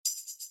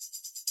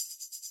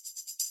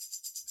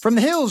From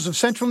the hills of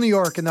central New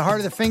York in the heart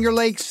of the Finger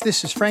Lakes,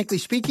 this is Frankly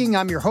Speaking.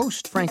 I'm your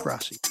host, Frank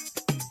Rossi.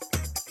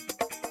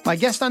 My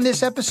guest on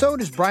this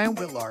episode is Brian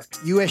Whitlark,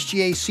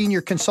 USGA Senior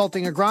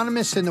Consulting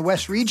Agronomist in the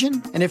West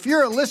Region. And if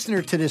you're a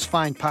listener to this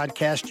fine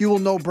podcast, you will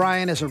know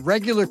Brian as a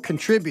regular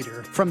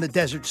contributor from the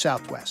Desert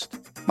Southwest.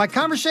 My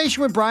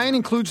conversation with Brian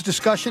includes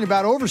discussion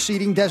about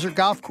overseeding desert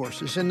golf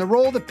courses and the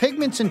role that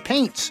pigments and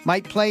paints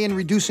might play in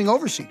reducing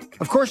overseeding.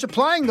 Of course,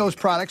 applying those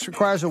products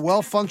requires a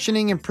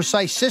well-functioning and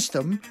precise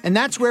system, and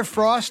that's where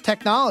Frost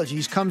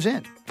Technologies comes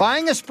in.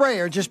 Buying a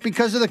sprayer just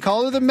because of the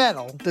color of the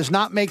metal does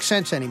not make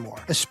sense anymore,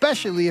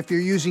 especially if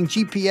you're using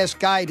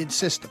GPS-guided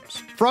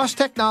systems. Frost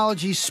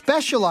Technologies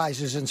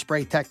specializes in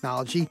spray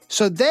technology,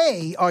 so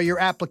they are your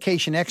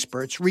application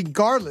experts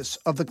regardless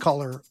of the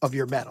color of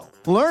your metal.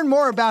 Learn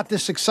more about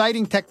this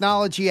exciting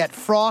technology at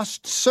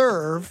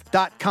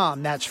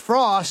frostserv.com. That's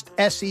Frost,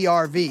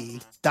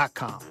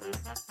 S-E-R-V.com.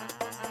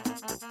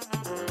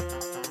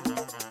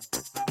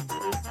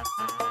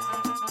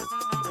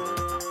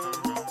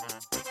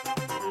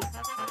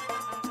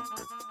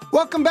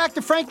 Welcome back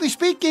to Frankly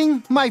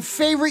Speaking, my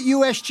favorite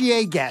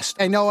USGA guest.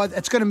 I know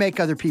it's going to make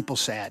other people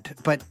sad,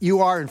 but you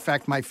are, in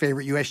fact, my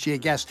favorite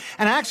USGA guest.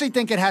 And I actually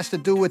think it has to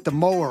do with the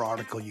mower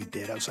article you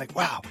did. I was like,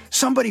 wow,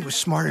 somebody was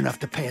smart enough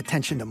to pay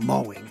attention to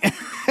mowing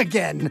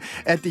again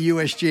at the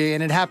USGA,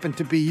 and it happened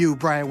to be you,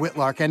 Brian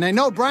Whitlark. And I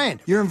know, Brian,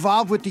 you're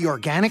involved with the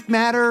Organic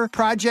Matter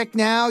project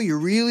now. You're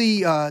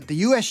really,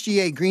 the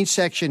USGA Green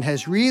Section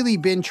has really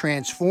been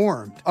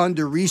transformed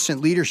under recent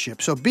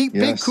leadership. So big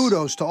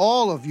kudos to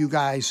all of you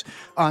guys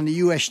on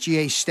the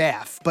USGA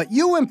staff, but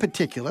you in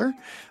particular,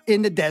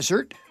 in the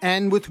desert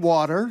and with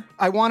water,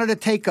 I wanted to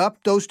take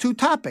up those two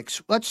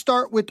topics. Let's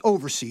start with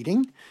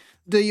overseeding.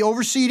 The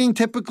overseeding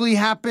typically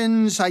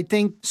happens, I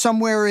think,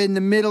 somewhere in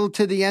the middle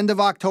to the end of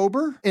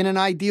October in an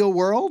ideal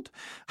world.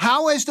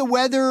 How has the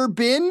weather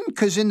been?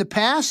 Because in the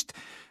past,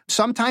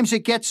 sometimes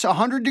it gets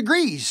 100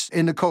 degrees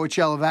in the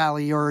Coachella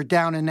Valley or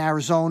down in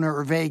Arizona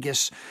or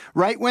Vegas,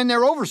 right when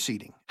they're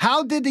overseeding.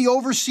 How did the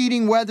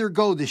overseeding weather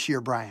go this year,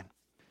 Brian?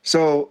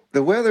 So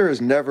the weather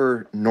is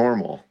never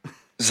normal.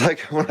 It's like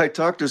when I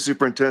talk to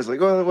superintendents,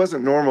 like, oh, it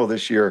wasn't normal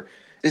this year.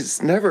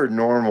 It's never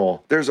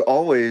normal. There's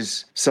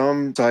always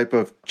some type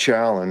of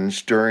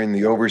challenge during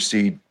the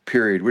overseed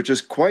period, which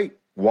is quite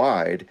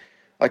wide.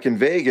 Like in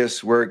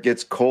Vegas, where it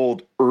gets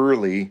cold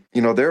early,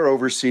 they're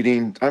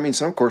overseeding. I mean,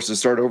 some courses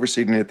start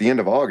overseeding at the end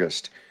of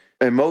August.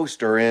 And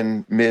most are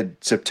in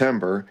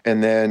mid-September.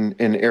 And then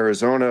in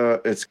Arizona,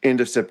 it's end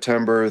of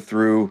September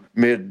through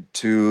mid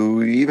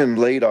to even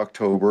late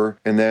October.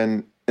 And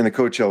then in the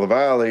Coachella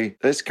Valley,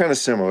 it's kind of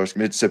similar. It's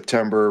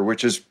mid-September,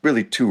 which is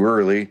really too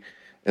early.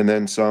 And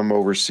then some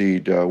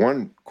overseed.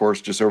 One course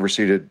just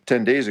overseeded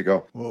 10 days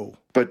ago. Whoa.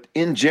 But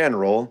in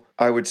general,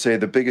 I would say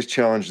the biggest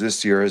challenge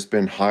this year has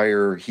been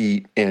higher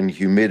heat and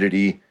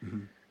humidity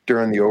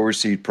during the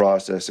overseed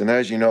process. And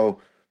as you know,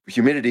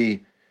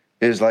 humidity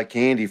is like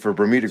candy for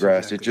Bermuda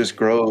grass. Exactly. It just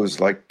grows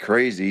like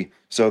crazy.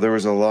 So there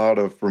was a lot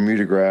of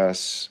Bermuda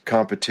grass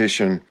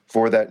competition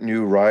for that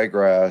new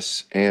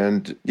ryegrass.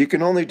 And you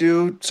can only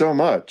do so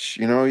much.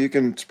 You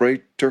can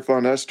spray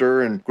Turflawn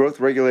ester and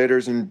growth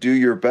regulators and do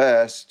your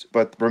best.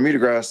 But the Bermuda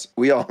grass,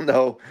 we all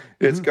know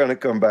it's going to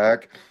come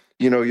back.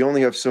 You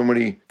only have so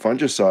many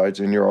fungicides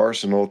in your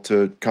arsenal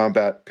to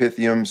combat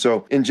Pythium.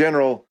 So in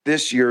general,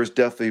 this year is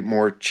definitely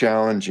more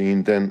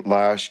challenging than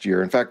last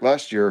year. In fact,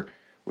 last year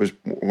was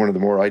one of the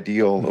more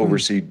ideal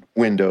overseed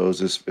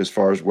windows as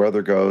far as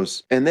weather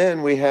goes. And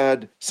then we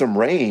had some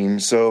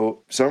rain, so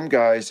some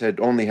guys had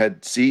only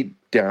had seed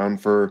down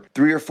for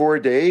 3 or 4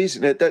 days,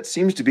 and that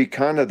seems to be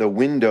kind of the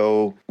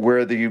window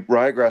where the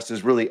ryegrass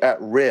is really at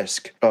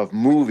risk of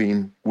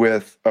moving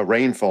with a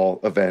rainfall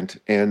event.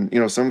 And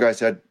some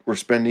guys were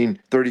spending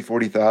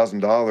 $30,000,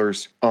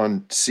 $40,000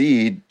 on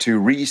seed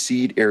to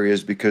reseed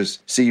areas because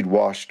seed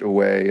washed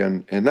away,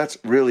 and that's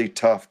really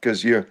tough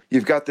because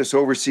you've got this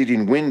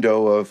overseeding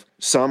window of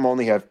some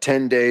only have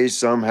 10 days,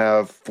 some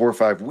have 4 or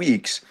 5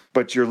 weeks.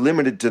 But you're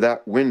limited to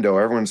that window.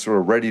 Everyone's sort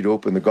of ready to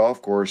open the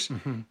golf course.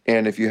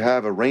 And if you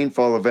have a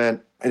rainfall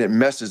event and it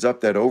messes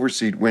up that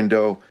overseed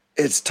window,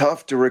 it's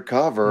tough to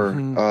recover.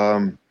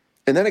 And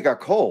then it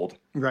got cold.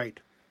 Right.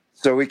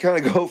 So we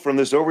kind of go from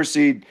this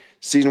overseed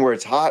season where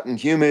it's hot and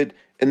humid,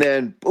 and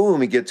then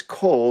boom, it gets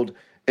cold.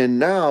 And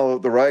now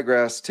the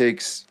ryegrass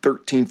takes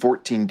 13,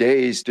 14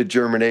 days to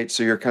germinate,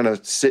 so you're kind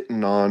of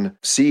sitting on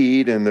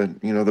seed, and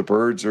the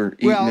birds are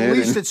eating it. Well, at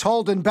least it's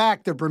holding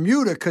back the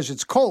Bermuda because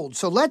it's cold.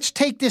 So let's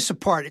take this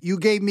apart. You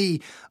gave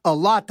me a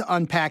lot to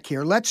unpack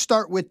here. Let's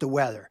start with the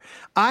weather.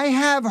 I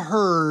have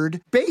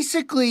heard,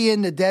 basically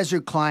in the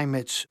desert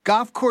climates,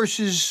 golf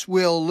courses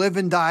will live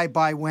and die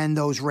by when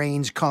those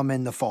rains come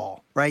in the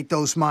fall. Right?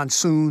 Those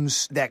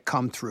monsoons that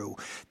come through.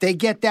 They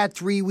get that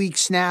 3-week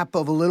snap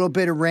of a little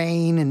bit of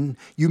rain and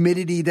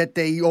humidity that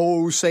they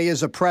say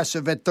is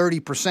oppressive at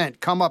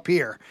 30%. Come up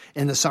here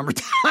in the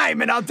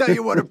summertime, and I'll tell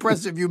you what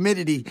oppressive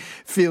humidity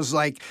feels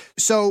like.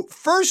 So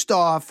first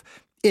off,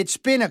 it's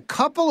been a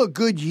couple of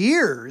good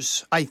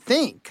years, I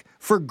think,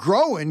 for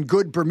growing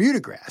good Bermuda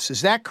grass.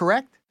 Is that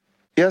correct?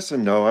 Yes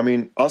and no. I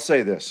mean, I'll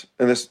say this,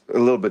 and this is a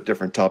little bit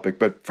different topic,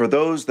 but for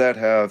those that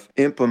have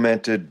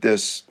implemented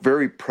this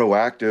very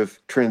proactive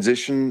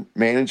transition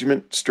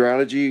management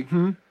strategy,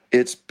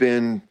 it's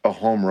been a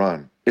home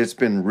run. It's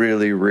been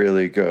really,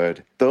 really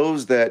good.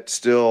 Those that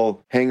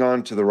still hang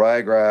on to the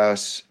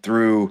ryegrass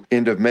through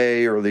end of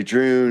May, early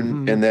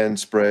June, and then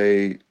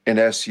spray an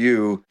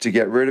SU to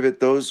get rid of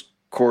it, those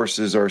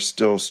courses are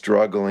still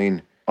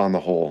struggling on the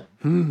whole.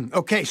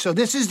 Okay, so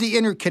this is the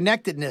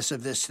interconnectedness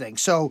of this thing.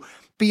 So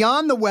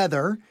beyond the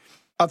weather,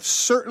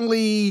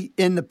 certainly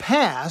in the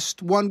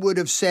past, one would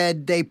have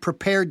said they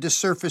prepared the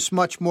surface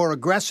much more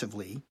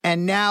aggressively,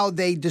 and now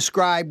they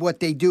describe what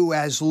they do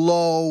as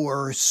low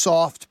or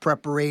soft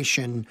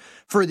preparation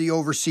for the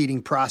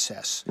overseeding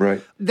process.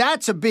 Right.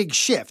 That's a big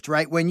shift,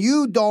 right? When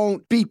you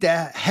don't beat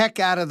the heck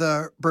out of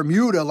the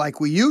Bermuda like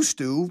we used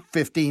to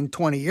 15,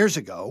 20 years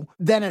ago,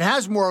 then it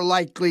has more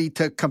likely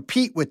to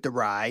compete with the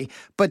rye,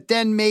 but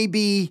then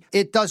maybe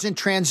it doesn't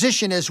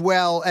transition as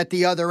well at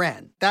the other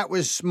end. That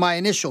was my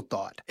initial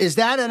thought. Is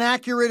that an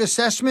accurate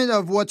assessment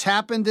of what's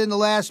happened in the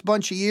last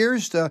bunch of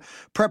years? The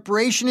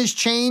preparation has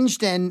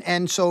changed,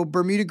 and so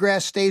Bermuda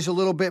grass stays a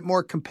little bit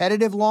more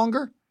competitive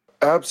longer?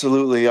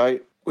 Absolutely.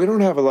 We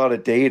don't have a lot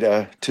of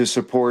data to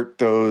support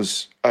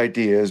those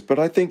ideas, but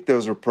I think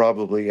those are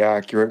probably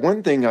accurate.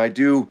 One thing I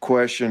do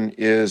question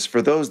is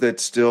for those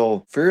that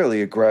still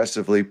fairly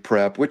aggressively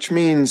prep, which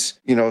means,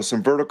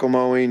 some vertical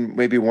mowing,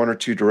 maybe one or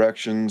two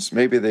directions.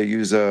 Maybe they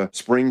use a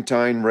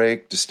springtime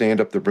rake to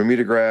stand up the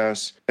Bermuda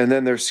grass, and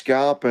then they're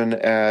scalping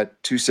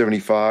at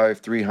 275,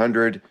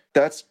 300.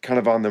 That's kind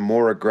of on the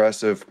more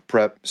aggressive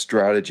prep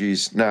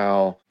strategies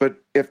now. But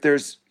if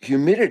there's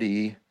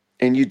humidity,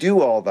 and you do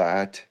all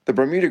that, the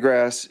Bermuda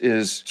grass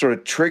is sort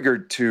of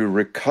triggered to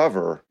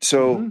recover.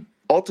 So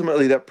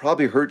ultimately, that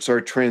probably hurts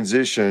our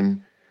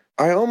transition.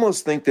 I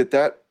almost think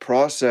that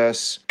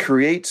process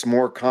creates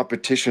more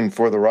competition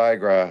for the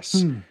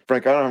ryegrass.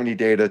 Frank, I don't have any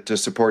data to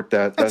support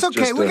that. That's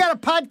okay. We got a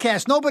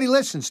podcast nobody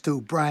listens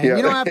to, Brian. Yeah.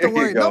 You don't have to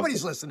worry.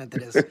 Nobody's listening to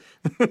this.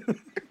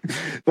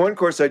 One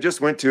course I just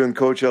went to in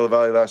Coachella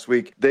Valley last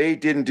week, they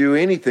didn't do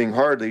anything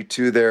hardly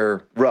to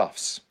their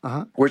roughs,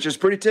 which is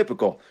pretty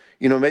typical.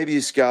 Maybe you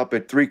scalp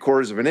at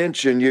 3/4 of an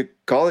inch and you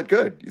call it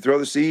good. You throw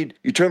the seed,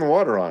 you turn the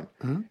water on.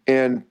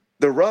 And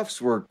the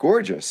roughs were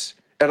gorgeous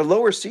at a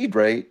lower seed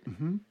rate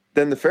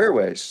than the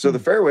fairways. So the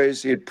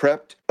fairways, he had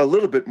prepped a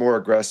little bit more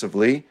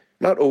aggressively,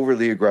 not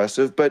overly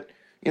aggressive, but,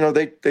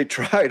 they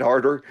tried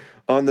harder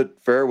on the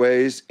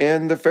fairways,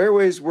 and the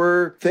fairways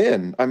were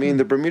thin. I mean,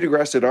 the Bermuda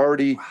grass had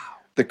already...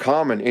 The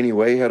common,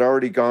 anyway, had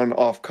already gone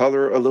off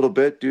color a little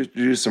bit due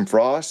to some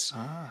frost.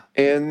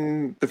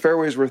 And the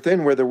fairways were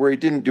thin where he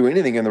didn't do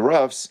anything in the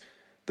roughs.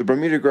 The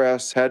Bermuda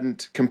grass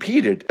hadn't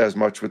competed as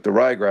much with the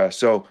ryegrass.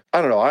 So,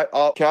 I don't know.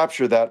 I'll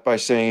capture that by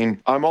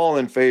saying I'm all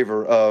in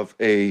favor of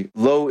a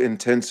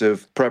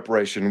low-intensive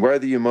preparation,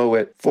 whether you mow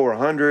at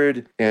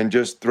 400 and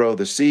just throw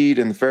the seed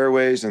in the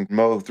fairways and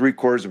mow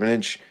 3/4 of an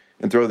inch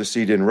and throw the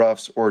seed in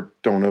roughs, or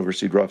don't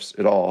overseed roughs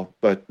at all.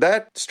 But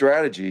that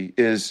strategy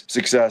is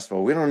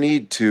successful. We don't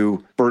need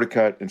to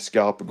verticut and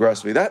scalp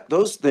aggressively.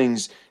 Those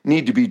things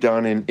need to be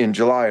done in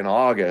July and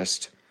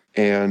August.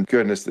 And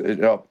goodness,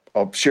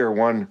 I'll share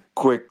one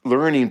quick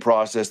learning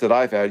process that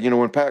I've had.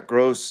 When Pat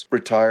Gross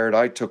retired,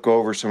 I took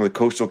over some of the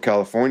Coastal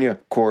California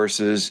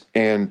courses,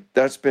 and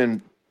that's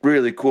been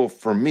really cool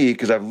for me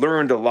because I've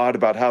learned a lot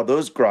about how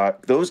those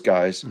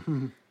guys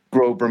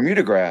grow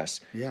Bermuda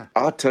grass. Yeah.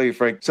 I'll tell you,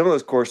 Frank, some of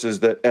those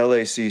courses, the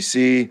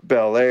LACC,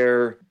 Bel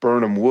Air,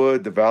 Burnham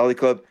Wood, the Valley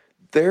Club,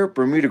 their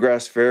Bermuda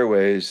grass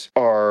fairways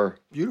are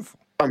beautiful.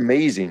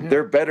 Amazing. Yeah.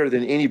 They're better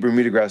than any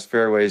Bermuda grass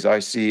fairways I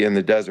see in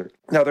the desert.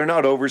 Now, they're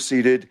not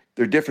overseeded.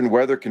 They're different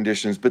weather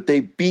conditions, but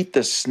they beat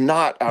the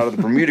snot out of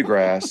the Bermuda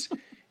grass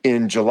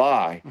in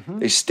July.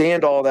 They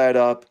stand all that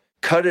up,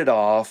 cut it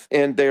off,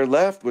 and they're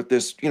left with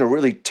this,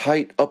 really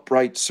tight,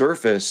 upright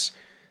surface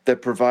that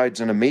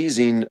provides an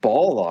amazing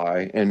ball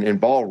lie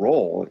and ball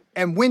roll.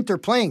 And winter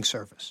playing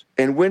surface.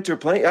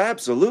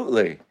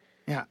 Absolutely.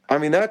 Yeah. I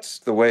mean, that's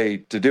the way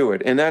to do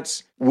it. And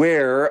that's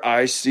where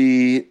I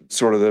see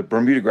sort of the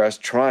Bermuda grass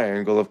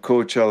triangle of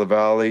Coachella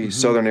Valley,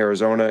 southern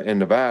Arizona, and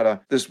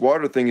Nevada. This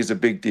water thing is a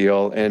big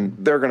deal, and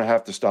they're going to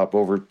have to stop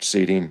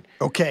overseeding.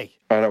 Okay.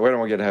 We don't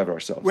want to get ahead of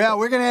ourselves. Well,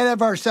 we're going to get ahead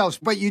of ourselves.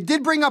 But you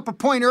did bring up a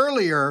point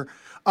earlier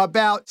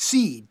about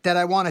seed that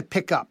I want to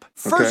pick up.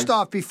 First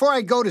off, before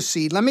I go to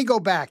seed, let me go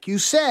back. You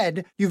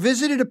said you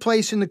visited a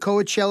place in the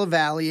Coachella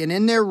Valley, and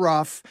in their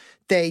rough,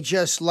 they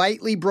just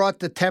lightly brought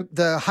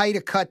the height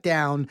of cut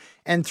down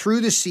and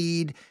threw the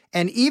seed.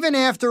 And even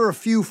after a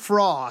few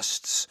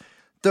frosts,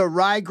 the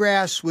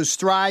ryegrass was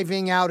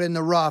thriving out in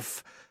the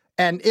rough.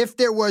 And if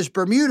there was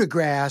Bermuda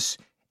grass,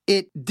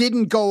 it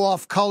didn't go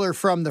off color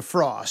from the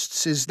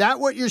frosts. Is that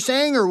what you're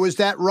saying, or was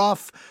that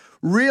rough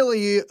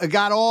really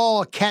got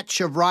all a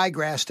catch of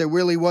ryegrass?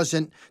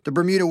 The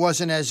Bermuda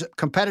wasn't as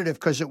competitive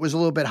because it was a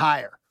little bit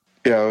higher.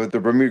 Yeah, the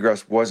Bermuda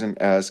grass wasn't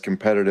as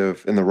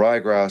competitive, and the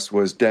ryegrass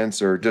was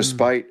denser,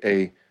 despite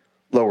a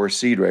lower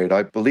seed rate.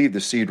 I believe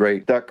the seed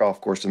rate, that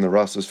golf course in the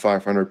Russ was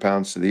 500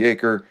 pounds to the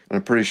acre, and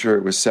I'm pretty sure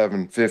it was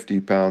 750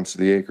 pounds to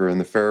the acre in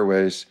the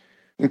fairways.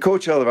 In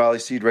Coachella Valley,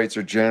 seed rates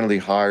are generally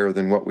higher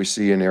than what we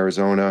see in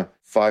Arizona.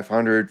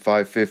 500,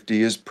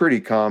 550 is pretty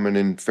common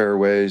in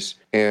fairways,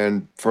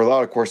 and for a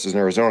lot of courses in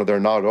Arizona, they're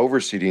not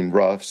overseeding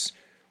roughs,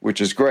 which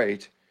is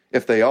great.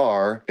 If they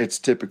are, it's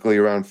typically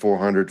around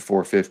 400,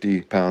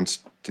 450 pounds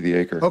to the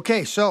acre.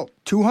 Okay, so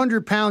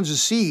 200 pounds of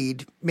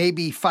seed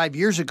maybe 5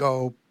 years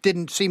ago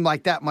didn't seem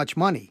like that much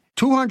money.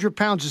 200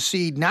 pounds of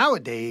seed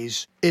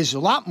nowadays is a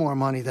lot more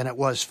money than it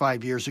was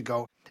 5 years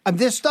ago. And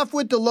this stuff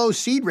with the low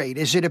seed rate,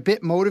 is it a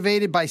bit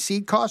motivated by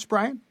seed costs,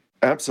 Brian?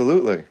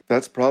 Absolutely.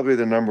 That's probably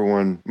the number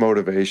one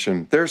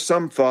motivation. There's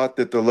some thought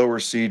that the lower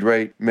seed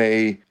rate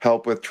may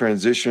help with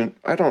transition.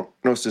 I don't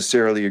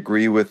necessarily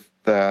agree with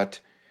that.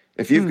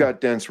 If you've got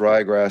dense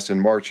ryegrass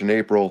in March and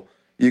April,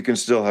 you can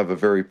still have a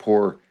very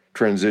poor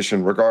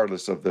transition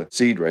regardless of the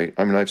seed rate.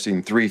 I mean, I've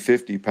seen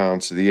 350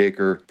 pounds to the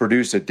acre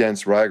produce a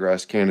dense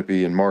ryegrass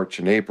canopy in March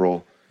and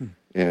April,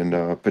 and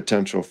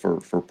potential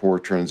for poor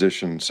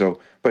transition.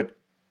 But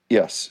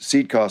yes,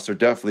 seed costs are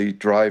definitely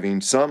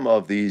driving some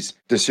of these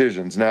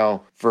decisions.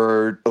 Now,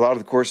 for a lot of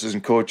the courses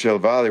in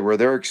Coachella Valley where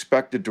they're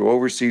expected to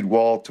overseed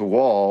wall to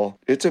wall,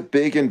 it's a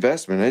big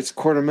investment. It's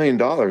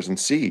 $250,000 in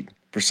seed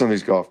for some of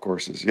these golf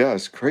courses. Yeah,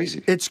 it's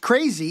crazy. It's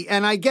crazy.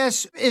 And I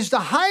guess, is the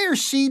higher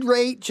seed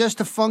rate just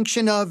a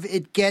function of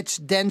it gets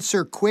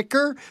denser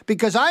quicker?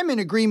 Because I'm in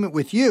agreement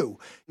with you.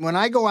 When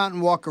I go out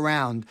and walk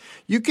around,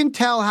 you can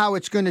tell how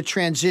it's going to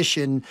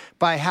transition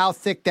by how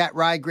thick that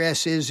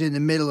ryegrass is in the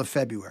middle of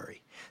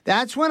February.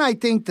 That's when I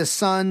think the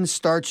sun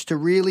starts to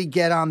really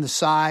get on the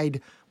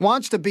side,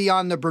 wants to be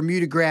on the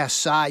Bermuda grass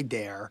side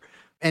there.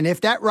 And if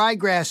that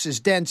ryegrass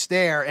is dense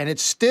there and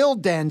it's still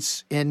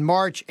dense in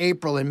March,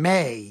 April, and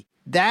May,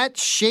 that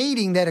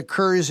shading that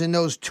occurs in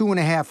those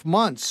 2.5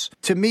 months,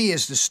 to me,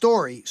 is the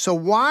story. So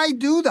why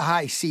do the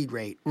high seed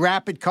rate?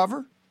 Rapid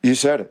cover? You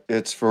said it.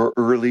 It's for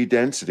early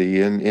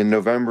density. In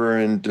November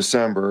and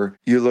December,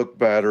 you look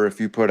better if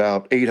you put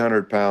out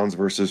 800 pounds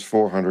versus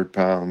 400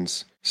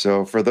 pounds.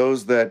 So for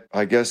those that,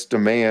 I guess,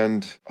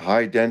 demand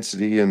high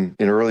density in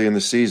early in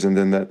the season,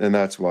 then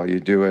that's why you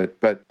do it.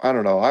 But I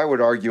don't know. I would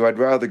argue I'd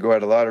rather go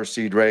at a lighter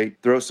seed rate,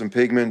 throw some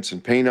pigments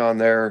and paint on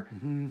there,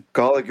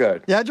 call it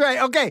good. That's right.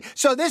 Okay,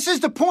 so this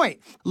is the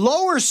point.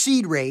 Lower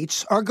seed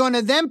rates are going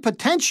to then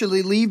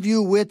potentially leave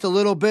you with a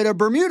little bit of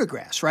Bermuda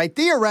grass, right?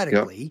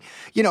 Theoretically,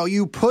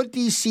 you put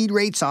these seed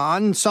rates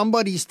on,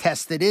 somebody's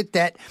tested it,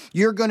 that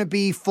you're going to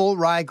be full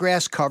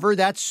ryegrass cover.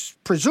 That's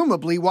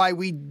presumably why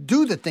we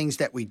do the things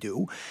that we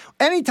do.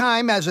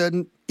 Anytime as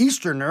an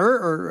Easterner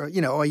or,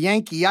 a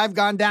Yankee, I've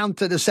gone down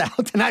to the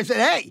South and I said,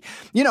 hey,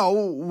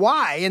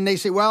 why? And they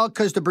say, well,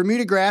 because the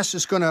Bermuda grass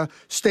is going to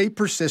stay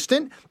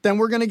persistent. Then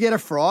we're going to get a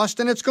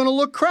frost and it's going to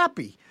look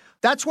crappy.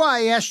 That's why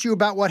I asked you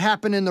about what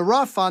happened in the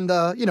rough on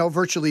the,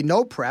 virtually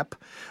no prep,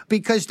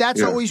 because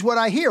that's always what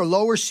I hear.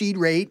 Lower seed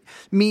rate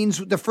means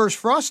the first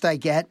frost I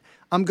get,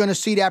 I'm going to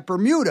see that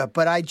Bermuda.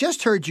 But I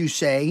just heard you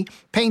say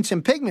paints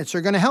and pigments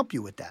are going to help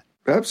you with that.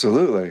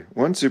 Absolutely.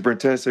 One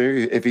superintendent said,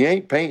 if you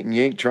ain't painting,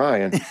 you ain't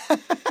trying.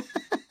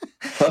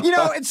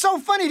 It's so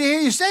funny to hear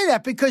you say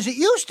that because it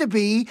used to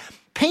be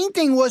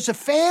painting was a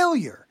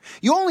failure.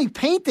 You only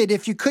painted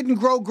if you couldn't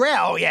grow grass.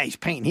 Oh, yeah, he's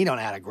painting. He don't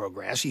know how to grow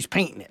grass. He's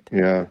painting it.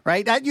 Yeah.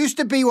 Right? That used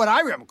to be what I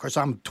remember. Of course,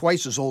 I'm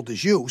twice as old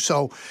as you.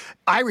 So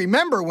I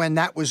remember when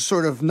that was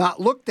sort of not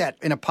looked at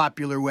in a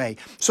popular way.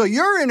 So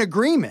you're in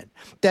agreement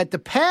that the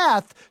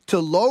path to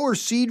lower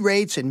seed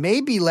rates and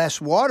maybe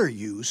less water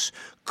use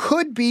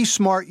could be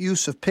smart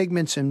use of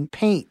pigments and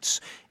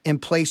paints in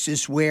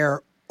places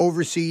where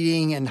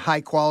overseeding and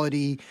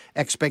high-quality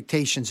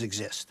expectations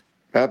exist.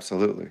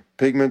 Absolutely.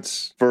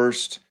 Pigments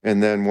first,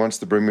 and then once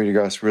the Bermuda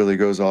grass really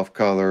goes off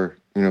color,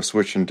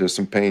 switching to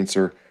some paints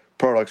or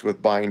products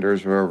with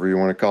binders, whatever you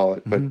want to call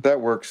it. But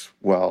that works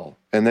well.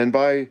 And then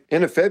by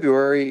end of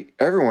February,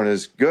 everyone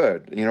is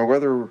good.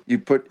 Whether you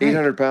put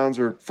 800 pounds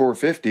or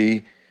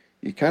 450,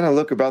 you kind of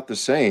look about the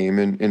same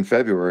in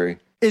February.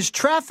 Is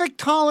traffic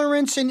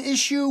tolerance an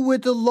issue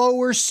with the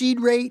lower seed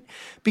rate?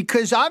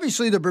 Because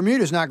obviously the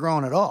Bermuda's not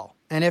growing at all.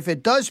 And if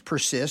it does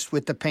persist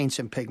with the paints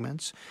and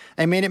pigments,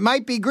 it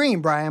might be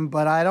green, Brian,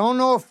 but I don't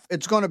know if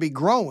it's going to be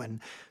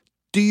growing.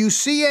 Do you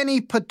see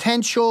any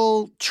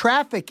potential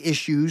traffic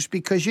issues?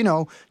 Because,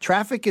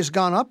 traffic has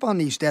gone up on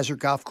these desert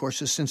golf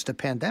courses since the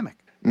pandemic.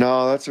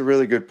 No, that's a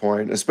really good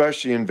point,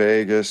 especially in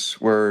Vegas,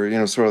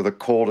 where, sort of the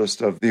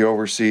coldest of the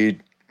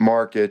overseed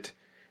market.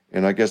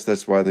 And I guess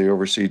that's why they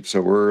overseed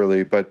so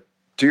early. But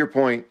to your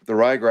point, the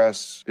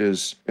ryegrass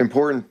is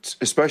important,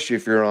 especially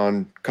if you're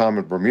on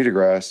common Bermuda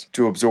grass,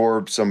 to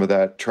absorb some of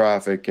that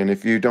traffic. And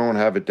if you don't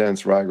have a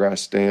dense ryegrass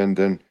stand,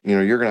 then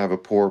you're going to have a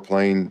poor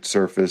playing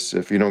surface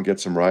if you don't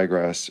get some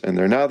ryegrass in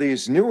there. Now,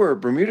 these newer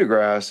Bermuda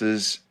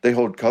grasses, they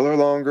hold color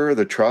longer.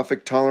 The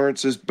traffic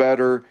tolerance is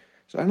better.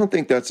 So I don't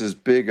think that's as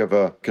big of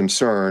a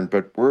concern.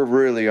 But we're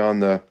really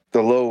on the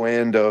low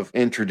end of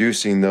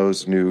introducing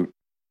those new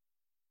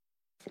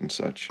and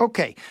such.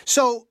 Okay,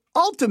 so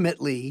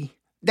ultimately,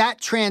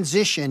 that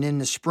transition in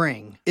the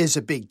spring is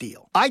a big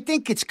deal. I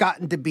think it's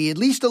gotten to be, at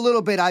least a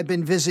little bit, I've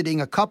been visiting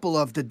a couple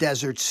of the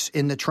deserts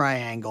in the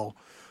Triangle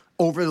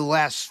over the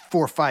last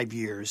 4 or 5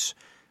 years.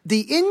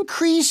 The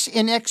increase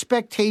in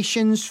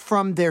expectations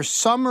from their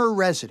summer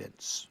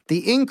residents,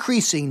 the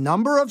increasing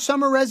number of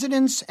summer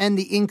residents and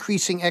the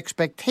increasing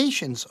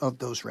expectations of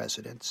those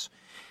residents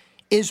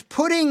is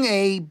putting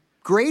a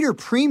greater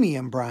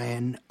premium,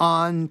 Brian,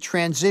 on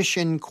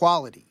transition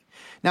quality.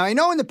 Now, I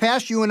know in the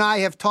past you and I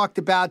have talked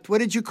about, what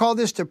did you call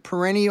this, the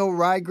Perennial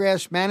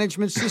Ryegrass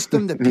Management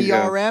System, the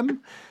PRM,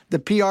 the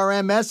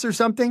PRMS or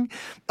something?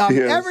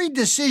 Yes. Every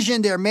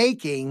decision they're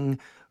making,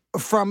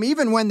 from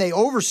even when they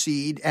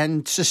overseed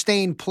and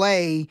sustain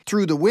play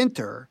through the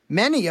winter,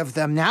 many of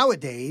them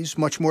nowadays,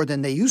 much more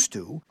than they used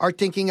to, are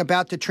thinking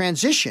about the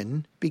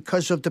transition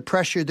because of the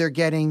pressure they're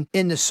getting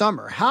in the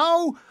summer.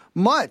 How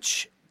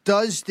much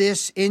does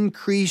this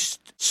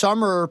increased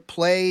summer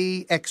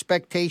play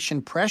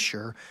expectation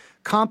pressure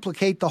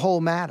complicate the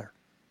whole matter?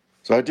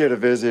 So I did a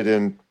visit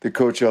in the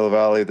Coachella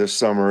Valley this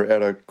summer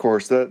at a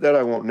course that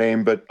I won't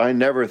name, but I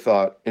never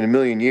thought in a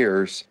million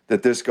years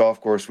that this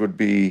golf course would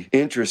be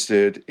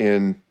interested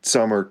in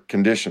summer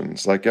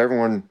conditions. Like,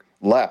 everyone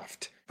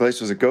left. The place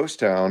was a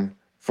ghost town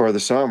for the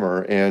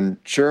summer. And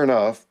sure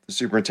enough, the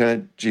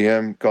superintendent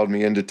GM called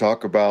me in to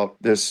talk about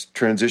this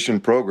transition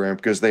program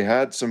because they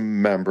had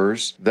some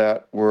members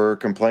that were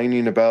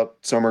complaining about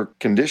summer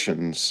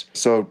conditions.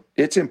 So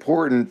it's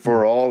important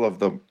for all of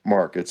the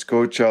markets,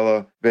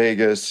 Coachella,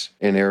 Vegas,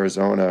 and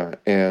Arizona.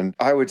 And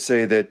I would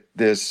say that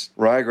this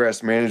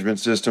ryegrass management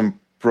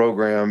system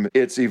program,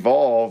 it's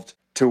evolved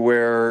to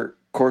where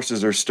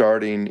courses are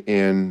starting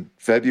in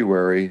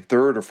February,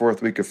 third or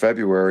fourth week of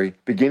February,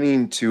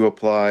 beginning to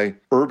apply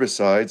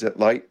herbicides at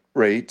light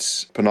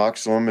rates.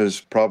 Pinoxylum is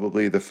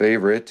probably the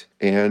favorite,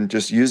 and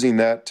just using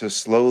that to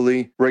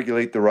slowly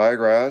regulate the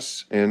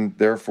ryegrass and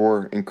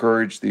therefore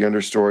encourage the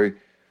understory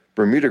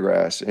Bermuda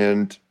grass.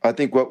 And I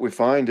think what we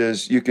find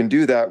is you can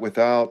do that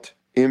without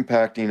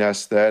impacting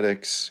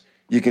aesthetics.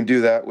 You can do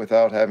that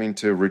without having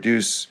to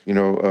reduce,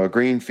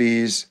 green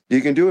fees. You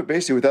can do it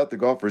basically without the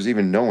golfers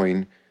even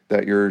knowing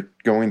that you're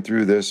going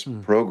through this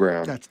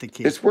program. That's the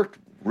key. It's worked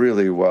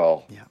really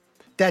well. Yeah.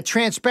 That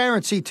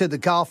transparency to the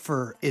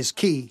golfer is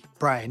key,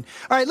 Brian.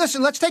 All right,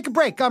 listen, let's take a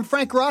break. I'm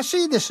Frank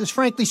Rossi. This is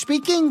Frankly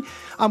Speaking.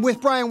 I'm with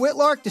Brian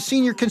Whitlark, the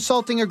Senior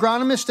Consulting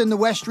Agronomist in the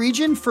West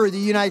Region for the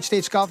United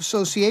States Golf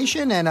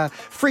Association and a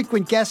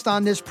frequent guest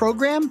on this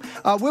program.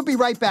 We'll be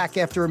right back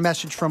after a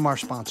message from our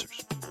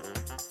sponsors.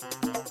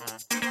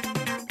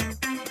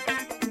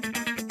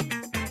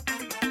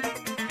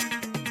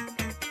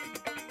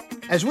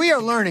 As we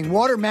are learning,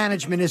 water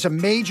management is a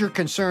major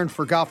concern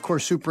for golf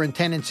course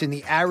superintendents in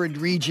the arid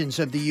regions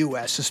of the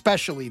U.S.,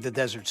 especially the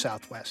desert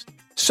Southwest.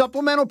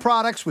 Supplemental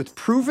products with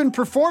proven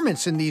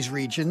performance in these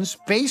regions,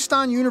 based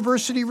on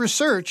university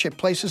research at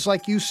places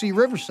like UC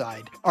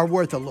Riverside, are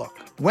worth a look.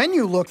 When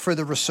you look for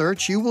the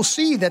research, you will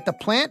see that the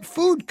plant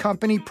food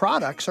company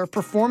products are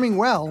performing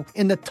well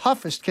in the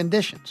toughest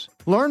conditions.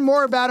 Learn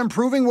more about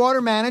improving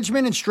water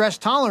management and stress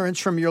tolerance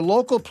from your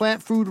local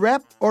plant food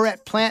rep or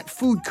at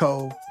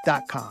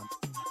plantfoodco.com.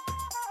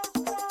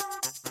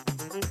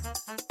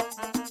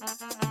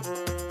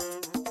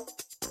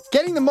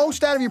 Getting the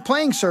most out of your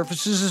playing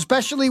surfaces,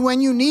 especially when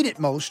you need it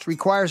most,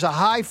 requires a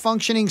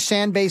high-functioning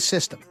sand-based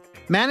system.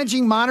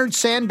 Managing modern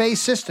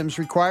sand-based systems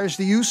requires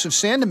the use of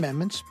sand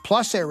amendments,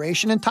 plus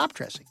aeration and top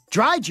dressing.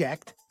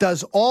 DryJect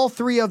does all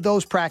three of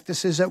those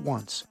practices at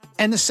once.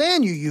 And the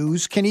sand you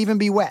use can even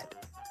be wet.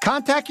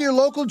 Contact your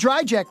local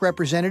DryJect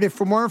representative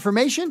for more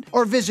information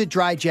or visit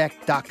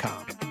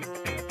dryject.com.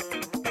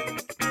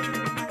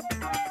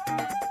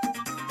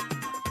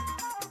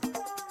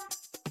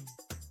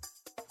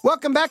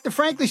 Welcome back to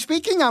Frankly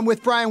Speaking. I'm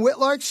with Brian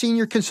Whitlark,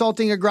 Senior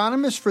Consulting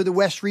Agronomist for the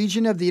West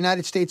Region of the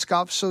United States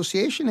Golf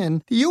Association.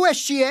 And the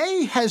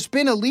USGA has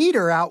been a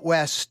leader out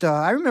west.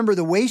 I remember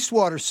the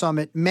wastewater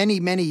summit many,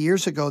 many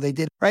years ago. They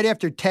did right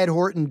after Ted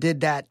Horton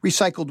did that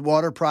recycled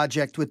water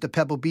project with the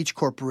Pebble Beach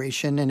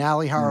Corporation, and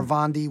Ali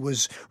Haravandi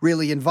was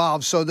really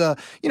involved. So the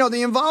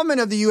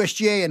involvement of the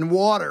USGA in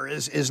water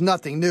is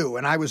nothing new.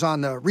 And I was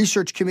on the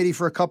research committee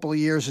for a couple of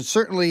years. It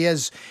certainly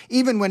is,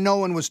 even when no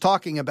one was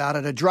talking about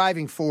it, a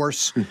driving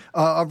force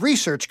of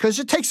research, because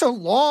it takes a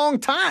long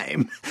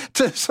time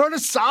to sort of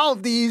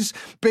solve these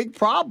big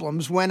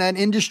problems when an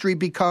industry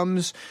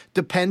becomes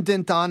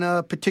dependent on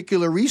a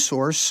particular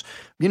resource.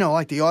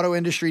 Like the auto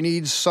industry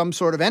needs some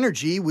sort of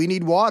energy, we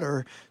need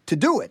water to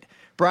do it.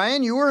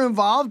 Brian, you were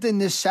involved in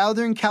this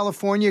Southern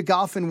California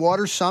Golf and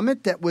Water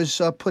Summit that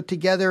was put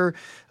together,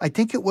 I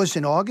think it was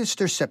in August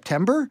or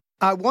September.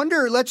 I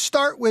wonder, let's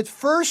start with,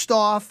 first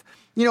off,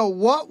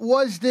 what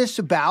was this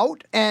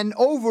about? And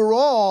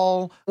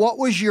overall, what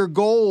was your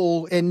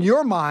goal in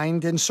your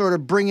mind in sort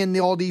of bringing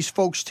all these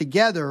folks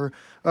together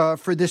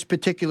for this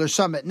particular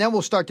summit? And then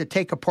we'll start to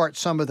take apart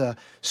some of the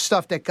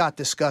stuff that got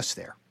discussed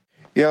there.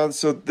 Yeah,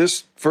 so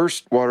this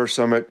first water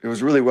summit, it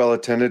was really well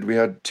attended. We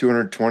had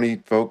 220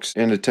 folks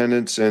in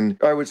attendance, and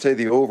I would say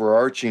the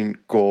overarching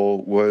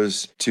goal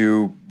was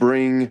to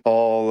bring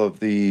all of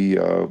the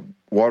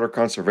water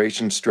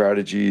conservation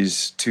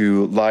strategies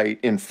to light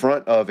in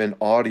front of an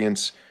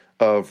audience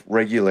of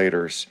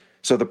regulators.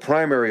 So the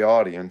primary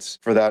audience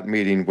for that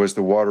meeting was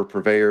the water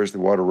purveyors, the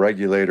water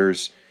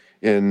regulators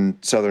in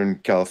Southern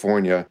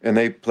California, and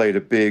they played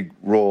a big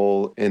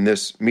role in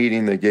this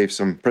meeting. They gave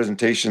some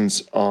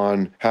presentations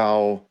on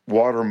how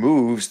water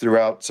moves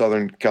throughout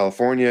Southern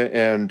California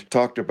and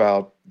talked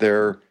about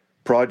their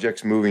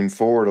projects moving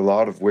forward, a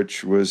lot of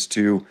which was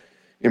to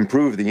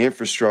improve the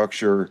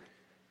infrastructure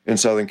in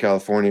Southern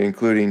California,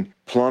 including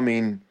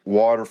plumbing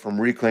water from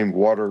reclaimed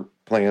water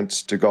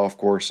plants to golf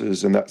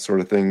courses and that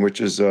sort of thing,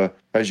 which is,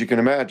 as you can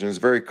imagine, is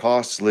very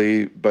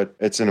costly, but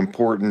it's an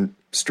important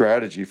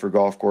strategy for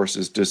golf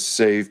courses to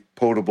save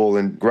potable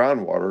and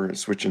groundwater and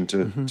switch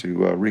into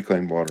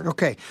reclaimed water.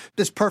 Okay,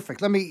 that's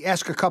perfect. Let me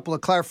ask a couple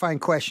of clarifying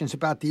questions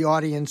about the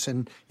audience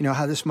and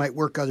how this might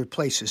work other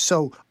places.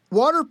 So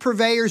water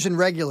purveyors and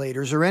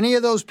regulators, are any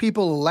of those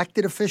people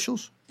elected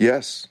officials?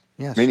 Yes.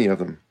 Many of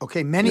them.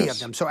 Okay, many of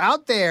them. So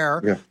out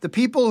there, the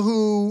people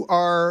who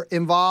are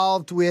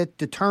involved with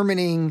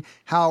determining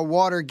how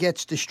water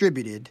gets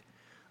distributed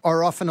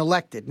are often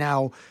elected.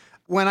 Now,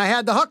 when I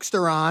had the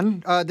huckster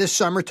on this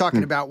summer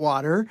talking about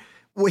water,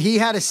 he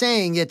had a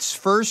saying, it's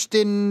first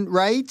in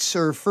rights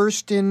or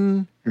first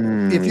in...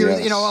 if you're,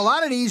 a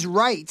lot of these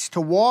rights to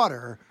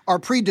water are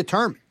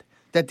predetermined.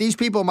 That these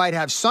people might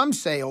have some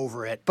say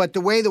over it, but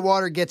the way the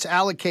water gets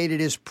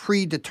allocated is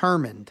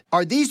predetermined.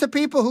 Are these the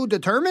people who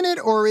determine it,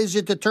 or is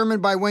it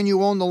determined by when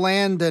you own the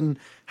land and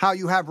how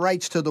you have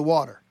rights to the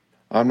water?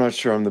 I'm not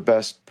sure I'm the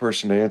best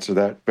person to answer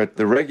that, but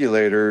the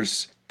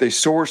regulators, they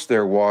source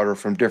their water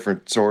from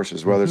different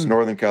sources, whether it's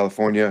Northern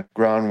California,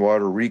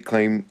 groundwater,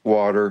 reclaimed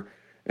water,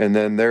 and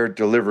then they're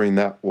delivering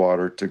that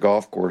water to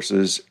golf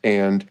courses.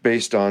 And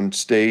based on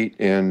state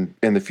and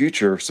in the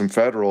future, some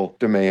federal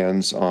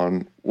demands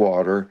on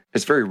water,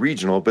 it's very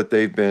regional, but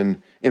they've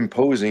been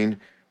imposing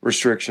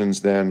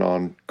restrictions then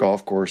on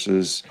golf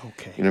courses,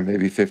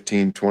 maybe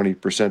 15,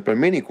 20%. But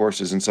many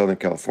courses in Southern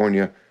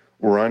California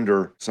were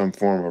under some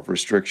form of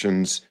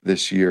restrictions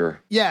this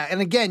year. Yeah, and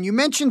again, you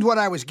mentioned what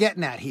I was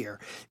getting at here.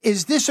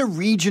 Is this a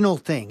regional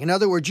thing? In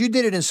other words, you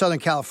did it in Southern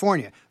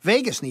California.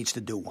 Vegas needs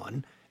to do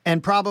one.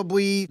 And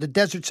probably the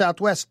desert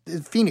Southwest,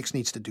 Phoenix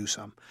needs to do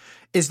some.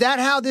 Is that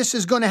how this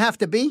is going to have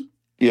to be?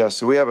 Yeah,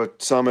 so we have a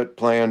summit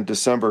planned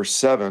December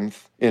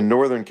 7th in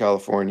Northern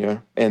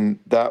California, and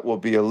that will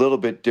be a little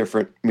bit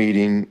different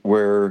meeting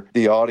where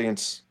the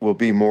audience will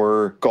be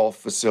more golf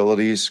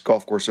facilities,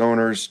 golf course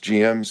owners,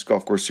 GMs,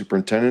 golf course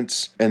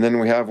superintendents. And then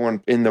we have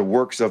one in the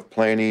works of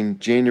planning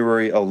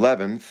January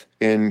 11th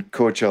in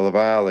Coachella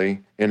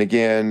Valley. And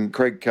again,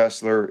 Craig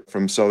Kessler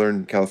from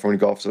Southern California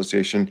Golf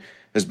Association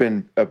has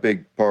been a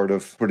big part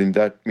of putting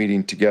that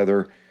meeting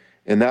together.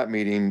 In that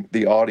meeting,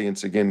 the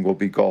audience, again, will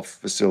be golf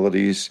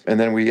facilities. And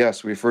then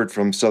we've heard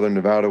from Southern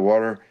Nevada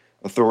Water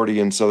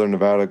Authority and Southern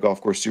Nevada Golf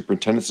Course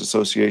Superintendents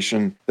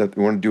Association that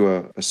we want to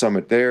do a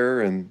summit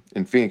there and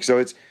in Phoenix. So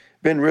it's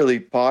been really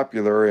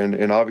popular,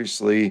 and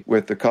obviously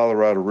with the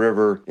Colorado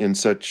River in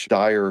such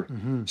dire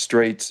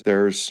straits,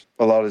 there's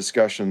a lot of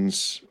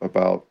discussions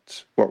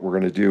about what we're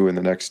going to do in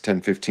the next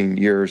 10, 15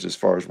 years as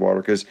far as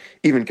water, because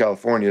even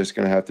California is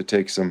going to have to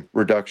take some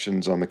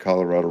reductions on the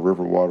Colorado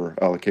River water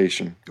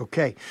allocation.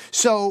 Okay.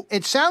 So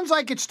it sounds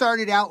like it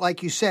started out,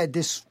 like you said,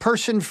 this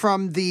person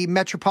from the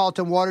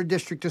Metropolitan Water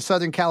District of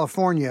Southern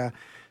California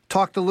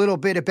talked a little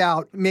bit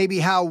about maybe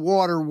how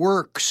water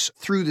works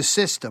through the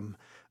system.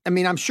 I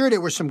mean, I'm sure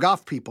there were some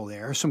golf people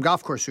there, some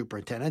golf course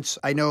superintendents.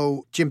 I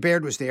know Jim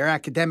Baird was there,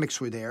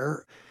 academics were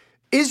there.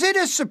 Is it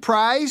a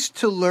surprise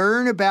to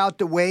learn about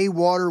the way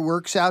water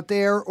works out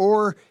there,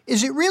 or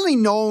is it really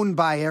known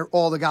by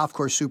all the golf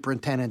course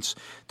superintendents,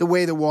 the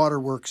way the water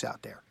works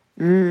out there?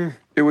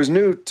 It was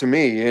new to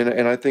me,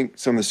 and I think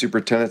some of the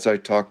superintendents I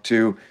talked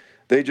to,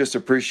 they just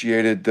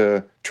appreciated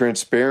the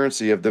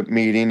transparency of the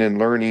meeting and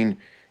learning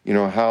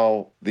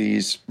how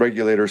these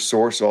regulators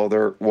source all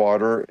their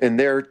water and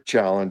their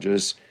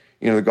challenges.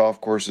 The golf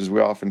courses, we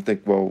often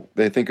think,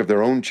 they think of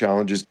their own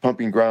challenges,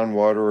 pumping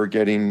groundwater or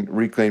getting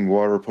reclaimed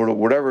water,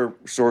 whatever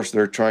source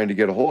they're trying to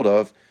get a hold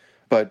of.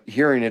 But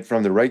hearing it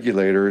from the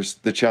regulators,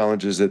 the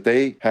challenges that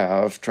they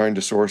have trying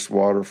to source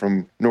water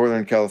from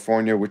Northern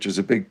California, which is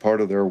a big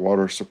part of their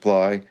water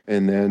supply,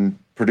 and then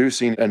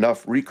producing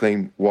enough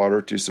reclaimed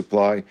water to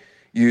supply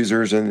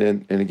users,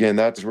 and again,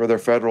 that's where their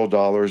federal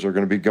dollars are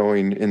going to be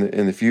going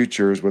in the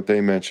future, is what they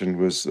mentioned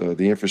was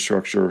the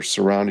infrastructure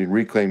surrounding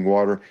reclaimed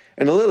water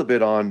and a little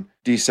bit on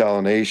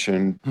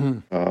desalination.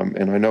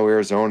 And I know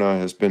Arizona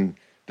has been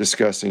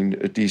discussing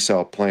a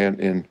desal plant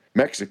in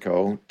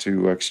Mexico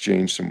to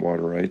exchange some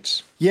water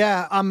rights.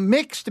 Yeah, I'm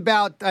mixed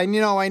about, I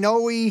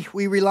know we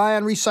rely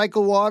on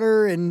recycled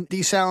water and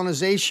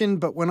desalinization,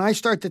 but when I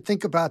start to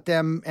think about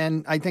them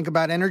and I think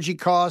about energy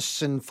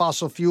costs and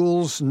fossil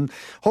fuels, and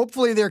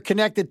hopefully they're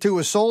connected to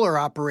a solar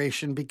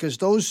operation, because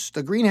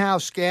the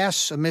greenhouse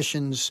gas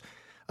emissions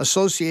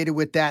associated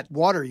with that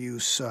water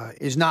use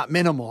is not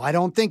minimal. I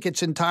don't think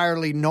it's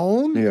entirely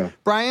known,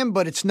 Brian,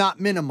 but it's not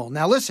minimal.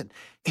 Now, listen,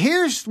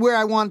 here's where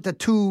I want the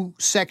two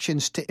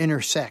sections to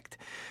intersect.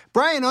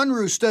 Brian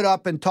Unruh stood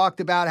up and talked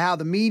about how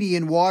the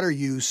median water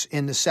use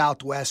in the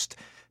Southwest,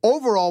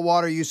 overall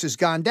water use has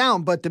gone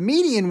down, but the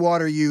median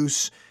water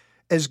use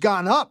has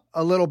gone up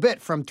a little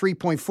bit from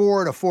 3.4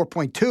 to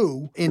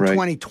 4.2 in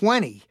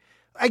 2020.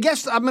 I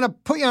guess I'm going to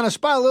put you on a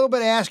spot a little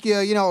bit, ask you,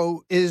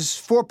 is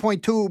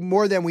 4.2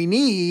 more than we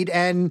need?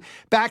 And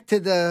back to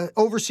the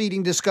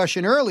overseeding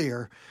discussion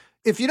earlier,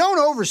 if you don't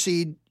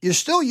overseed, you're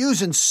still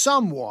using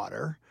some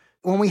water.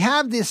 When we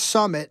have this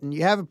summit and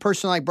you have a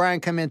person like Brian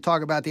come in and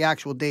talk about the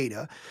actual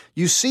data,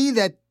 you see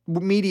that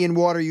median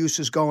water use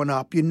is going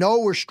up.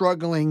 We're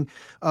struggling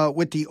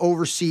with the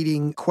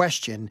overseeding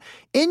question.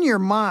 In your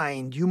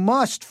mind, you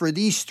must, for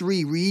these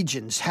three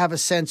regions, have a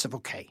sense of,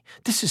 okay,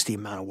 this is the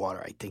amount of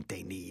water I think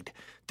they need.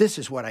 This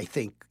is what I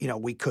think,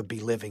 we could be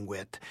living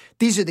with.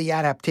 These are the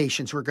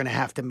adaptations we're going to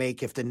have to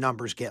make if the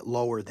numbers get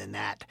lower than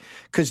that.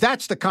 Because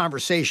that's the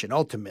conversation,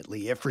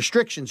 ultimately. If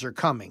restrictions are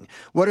coming,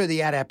 what are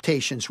the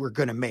adaptations we're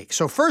going to make?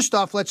 So first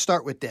off, let's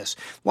start with this.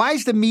 Why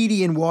is the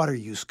median water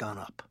use gone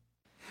up?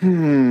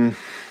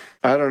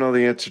 I don't know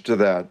the answer to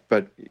that,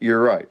 but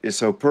you're right.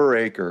 So per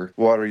acre,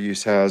 water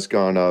use has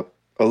gone up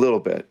a little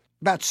bit.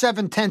 About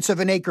 0.7 of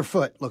an acre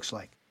foot, looks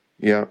like.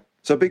 Yeah.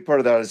 So a big part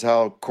of that is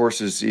how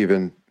courses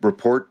even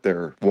report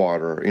their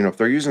water. If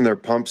they're using their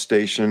pump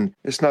station,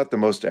 it's not the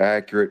most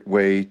accurate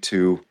way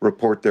to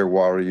report their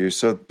water use.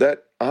 So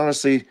that,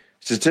 honestly,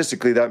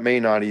 statistically, that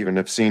may not even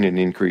have seen an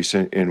increase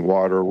in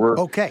water.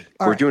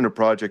 We're doing a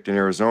project in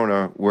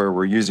Arizona where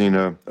we're using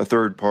a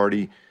third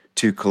party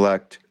to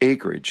collect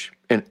acreage,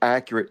 an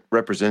accurate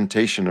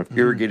representation of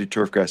irrigated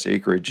turfgrass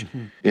acreage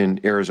in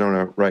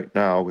Arizona right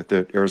now with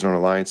the Arizona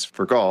Alliance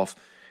for Golf.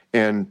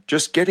 And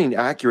just getting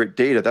accurate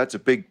data, that's a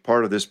big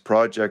part of this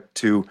project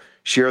to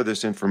share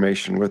this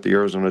information with the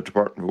Arizona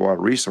Department of Water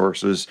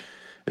Resources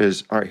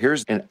is, all right,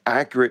 here's an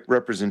accurate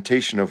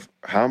representation of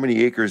how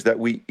many acres that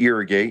we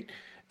irrigate.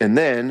 And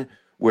then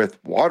with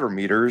water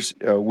meters,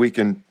 we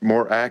can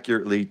more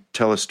accurately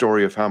tell a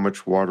story of how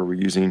much water we're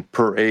using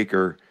per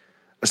acre.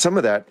 Some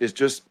of that is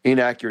just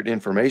inaccurate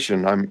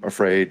information, I'm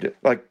afraid.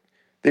 Like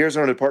the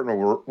Arizona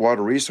Department of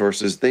Water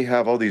Resources, they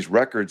have all these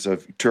records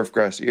of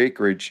turfgrass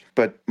acreage,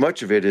 but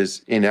much of it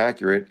is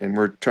inaccurate, and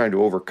we're trying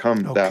to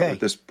overcome that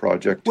with this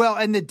project. Well,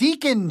 and the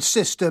Deacon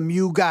system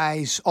you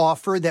guys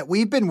offer that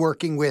we've been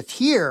working with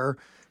here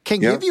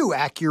can give you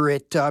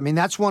accurate,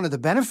 that's one of the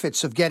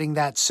benefits of getting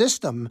that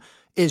system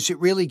is it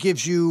really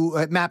gives you,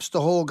 it maps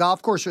the whole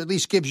golf course, or at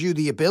least gives you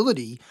the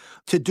ability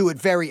to do it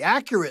very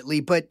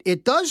accurately. But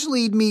it does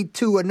lead me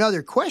to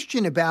another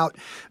question about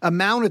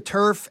amount of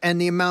turf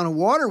and the amount of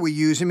water we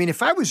use.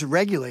 If I was a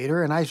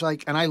regulator and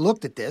I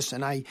looked at this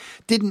and I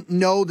didn't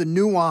know the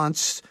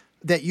nuance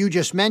that you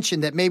just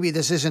mentioned, that maybe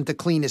this isn't the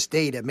cleanest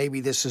data,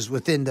 maybe this is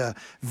within the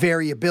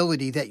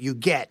variability that you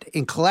get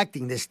in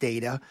collecting this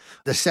data,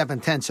 the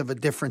 0.7 of a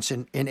difference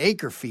in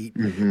acre feet.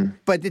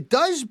 But it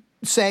does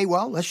say,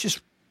 well, let's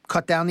just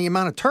cut down the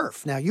amount of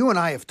turf. Now, you and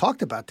I have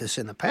talked about this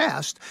in the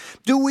past.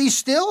 Do we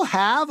still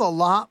have a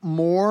lot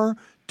more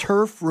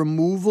turf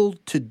removal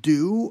to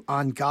do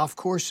on golf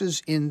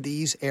courses in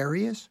these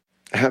areas?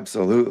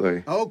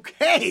 Absolutely.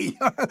 Okay.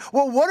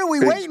 Well, what are we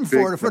waiting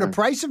for? For the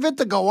price of it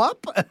to go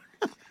up?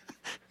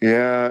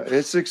 Yeah,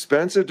 it's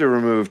expensive to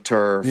remove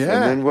turf. And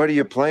then what do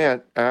you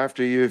plant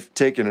after you've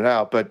taken it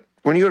out? But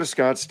when you go to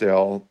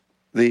Scottsdale,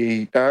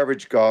 the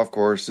average golf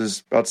course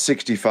is about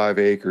 65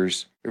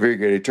 acres of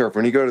irrigated turf.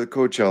 When you go to the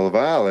Coachella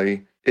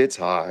Valley, it's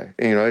high.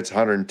 It's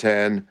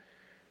 110,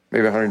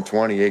 maybe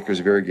 120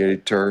 acres of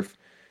irrigated turf.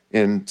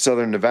 In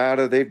southern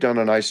Nevada, they've done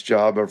a nice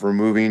job of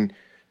removing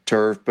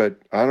turf. But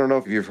I don't know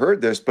if you've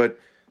heard this, but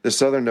the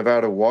Southern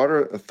Nevada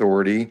Water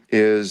Authority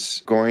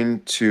is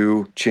going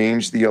to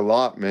change the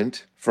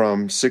allotment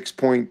from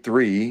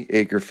 6.3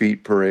 acre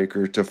feet per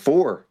acre to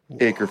 4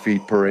 acre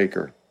feet per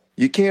acre.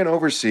 You can't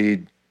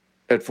overseed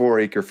at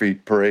 4 acre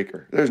feet per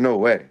acre. There's no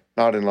way,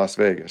 not in Las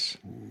Vegas.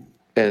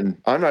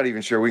 And I'm not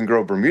even sure we can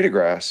grow Bermuda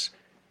grass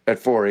at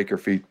 4 acre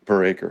feet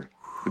per acre,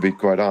 to be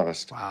quite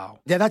honest. Wow.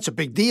 Yeah, that's a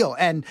big deal.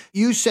 And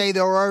you say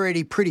they're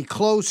already pretty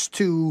close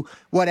to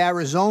what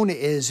Arizona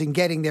is in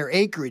getting their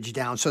acreage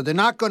down. So they're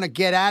not going to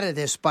get out of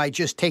this by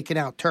just taking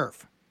out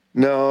turf.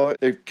 No,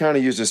 they kind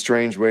of used a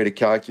strange way to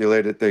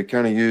calculate it. They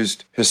kind of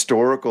used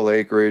historical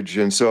acreage.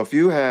 And so if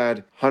you had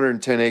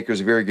 110 acres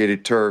of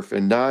irrigated turf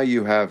and now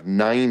you have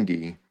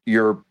 90,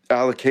 your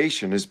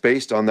allocation is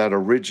based on that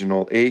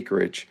original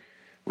acreage,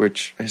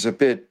 which is a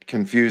bit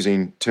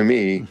confusing to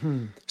me.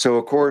 So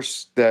a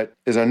course that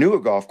is a new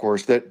golf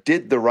course that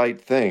did the right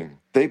thing,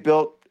 they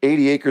built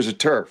 80 acres of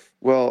turf.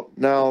 Well,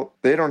 now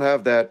they don't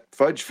have that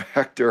fudge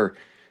factor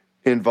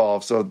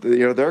involved. So,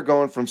 they're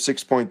going from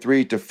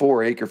 6.3 to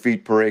 4 acre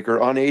feet per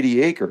acre on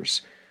 80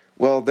 acres.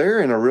 Well, they're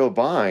in a real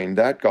bind,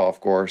 that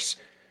golf course.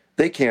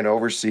 They can't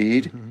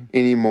overseed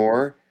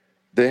anymore.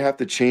 They have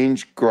to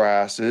change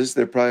grasses.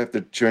 They probably have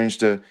to change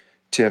to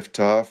Tiff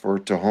Tough or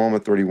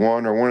Tahoma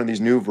 31 or one of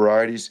these new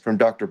varieties from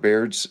Dr.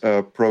 Baird's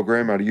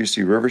program out of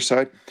UC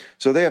Riverside.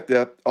 So they have to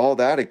have all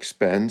that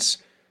expense.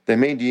 They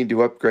may need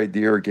to upgrade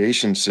the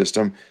irrigation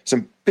system.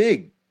 Some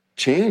big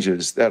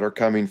changes that are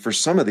coming for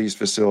some of these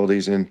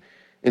facilities in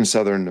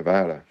southern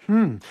Nevada.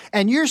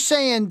 And you're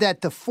saying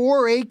that the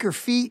 4 acre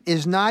feet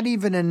is not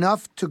even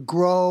enough to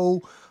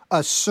grow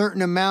a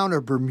certain amount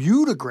of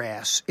Bermuda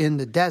grass in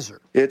the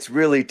desert. It's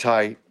really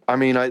tight. I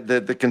mean,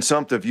 the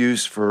consumptive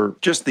use for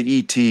just the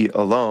ET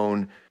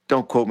alone,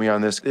 don't quote me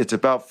on this, it's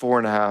about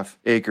 4.5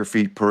 acre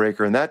feet per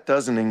acre. And that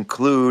doesn't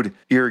include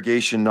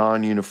irrigation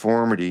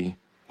non-uniformity.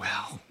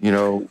 Wow.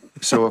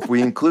 So if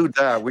we include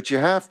that, which you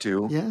have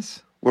to,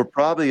 yes, we're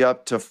probably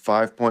up to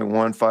 5.1,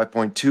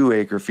 5.2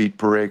 acre feet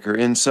per acre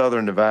in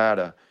southern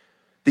Nevada.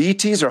 The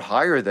ETs are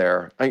higher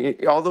there.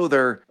 Although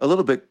they're a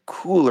little bit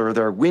cooler,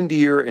 they're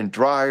windier and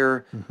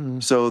drier.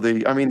 So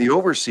the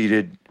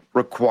overseeded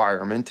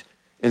requirement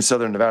in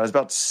southern Nevada is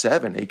about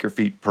 7 acre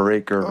feet per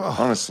acre,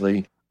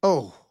 honestly.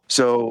 Oh.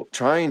 So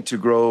trying to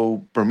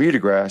grow Bermuda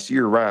grass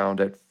year round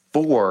at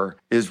 4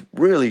 is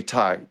really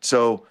tight.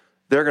 So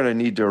they're going to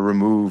need to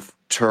remove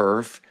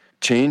turf,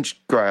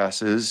 change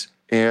grasses,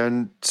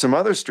 and some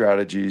other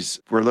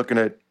strategies. We're looking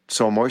at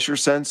soil moisture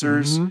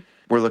sensors.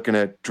 We're looking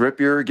at drip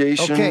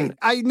irrigation. Okay.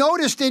 I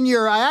noticed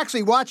I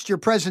actually watched your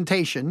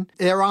presentation.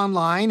 They're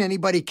online.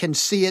 Anybody can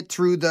see it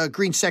through the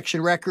Green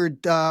Section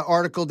Record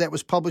article that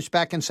was published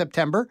back in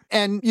September.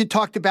 And you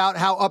talked about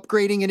how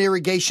upgrading an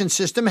irrigation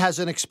system has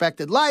an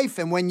expected life.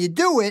 And when you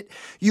do it,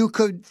 you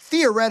could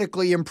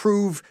theoretically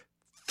improve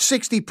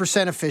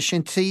 60%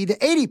 efficiency to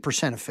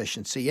 80%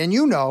 efficiency. And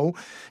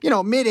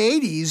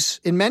mid-80s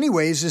in many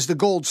ways is the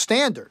gold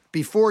standard.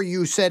 Before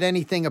you said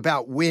anything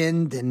about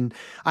wind, and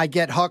I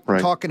get Huck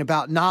talking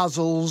about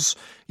nozzles,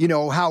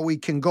 how we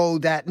can go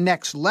that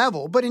next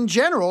level. But in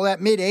general, that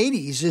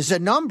mid-80s is a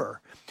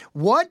number.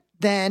 What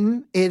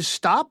then is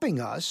stopping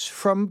us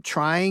from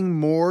trying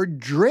more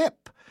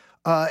drip,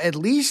 at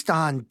least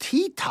on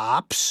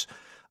T-tops?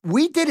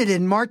 We did it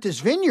in Martha's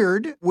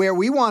Vineyard, where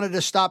we wanted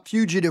to stop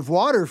fugitive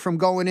water from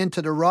going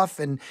into the rough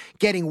and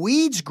getting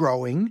weeds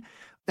growing.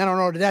 I don't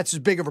know that that's as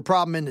big of a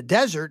problem in the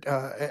desert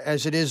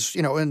as it is,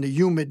 in the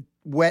humid,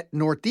 wet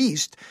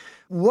Northeast.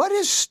 What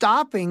is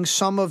stopping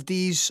some of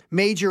these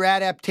major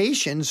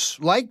adaptations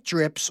like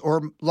drips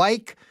or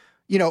like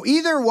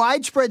either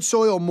widespread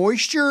soil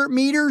moisture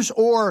meters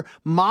or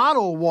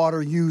model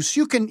water use?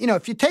 You can,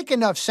 if you take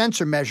enough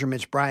sensor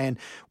measurements, Brian,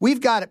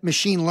 we've got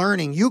machine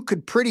learning. You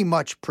could pretty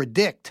much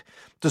predict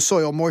the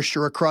soil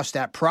moisture across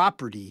that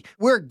property.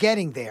 We're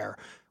getting there.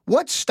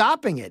 What's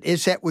stopping it?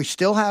 Is that we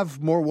still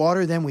have more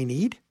water than we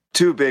need?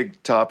 2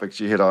 big topics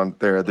you hit on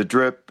there, the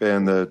drip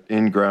and the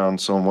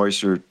in-ground soil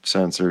moisture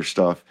sensor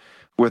stuff.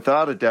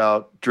 Without a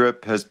doubt,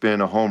 drip has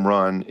been a home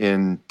run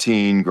in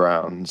teen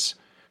grounds.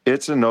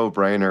 It's a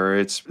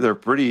no-brainer. They're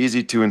pretty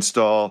easy to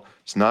install.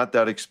 It's not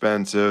that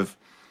expensive.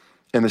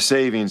 And the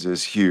savings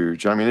is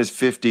huge. I mean, it's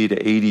 50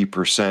 to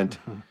 80%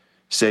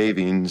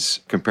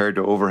 savings compared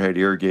to overhead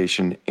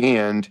irrigation.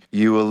 And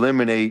you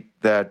eliminate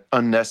that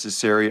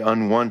unnecessary,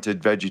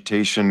 unwanted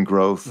vegetation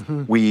growth,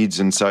 weeds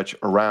and such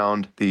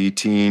around the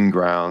teen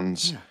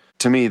grounds. Yeah.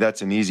 To me,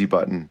 that's an easy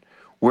button.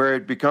 Where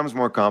it becomes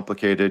more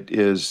complicated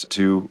is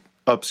to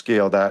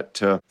upscale that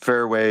to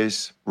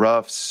fairways,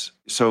 roughs.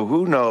 So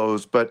who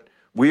knows, but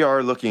we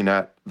are looking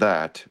at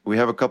that. We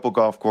have a couple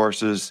golf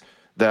courses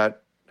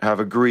that have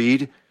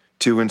agreed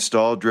to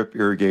install drip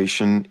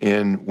irrigation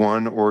in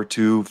 1 or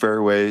 2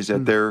 fairways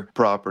at their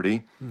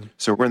property.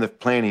 So we're in the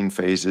planning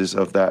phases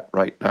of that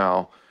right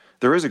now.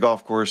 There is a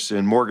golf course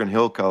in Morgan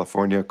Hill,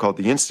 California called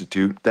the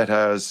Institute that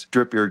has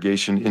drip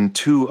irrigation in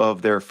 2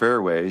 of their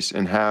fairways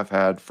and have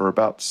had for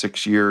about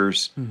 6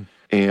 years.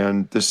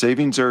 And the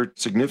savings are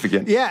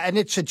significant. Yeah, and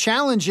it's a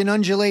challenge in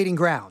undulating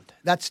ground.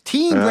 That's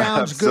teen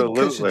ground's good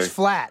because it's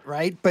flat,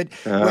 right? But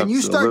when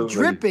you start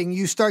dripping,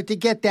 you start to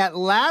get that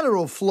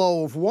lateral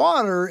flow of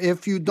water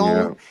if you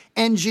don't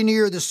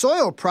engineer the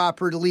soil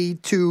properly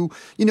to,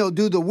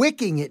 do the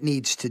wicking it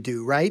needs to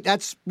do, right?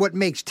 That's what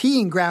makes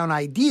teen ground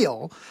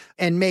ideal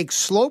and makes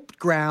sloped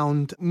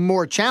ground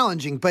more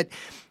challenging. But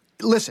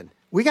listen,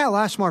 we got a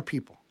lot of smart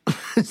people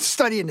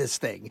studying this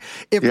thing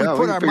if we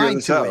put our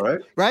mind to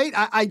it, right?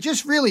 I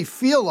just really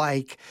feel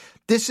like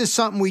this is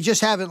something we just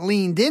haven't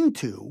leaned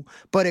into,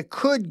 but it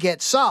could get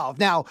solved.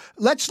 Now,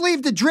 let's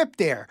leave the drip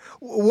there.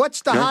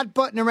 What's the hot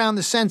button around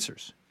the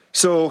sensors?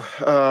 So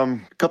a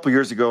couple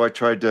years ago, I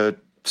tried to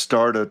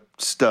start a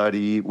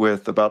study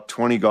with about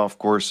 20 golf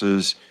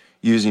courses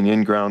using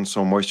in-ground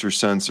soil moisture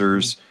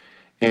sensors,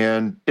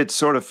 and it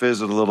sort of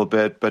fizzled a little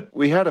bit, but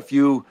we had a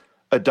few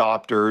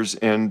adopters,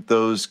 and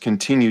those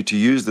continue to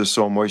use the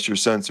soil moisture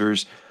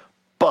sensors.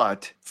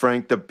 But,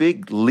 Frank, the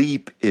big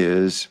leap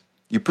is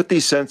you put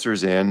these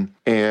sensors in,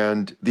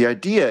 and the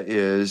idea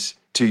is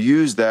to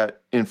use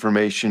that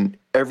information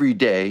every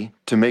day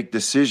to make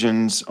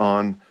decisions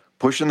on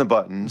pushing the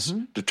buttons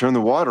to turn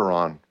the water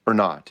on or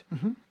not.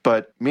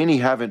 But many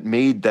haven't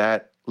made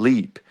that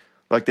leap.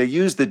 Like they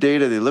use the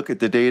data, they look at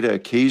the data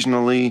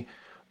occasionally,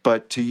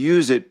 but to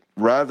use it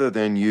rather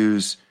than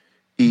use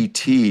ET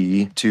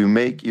to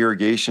make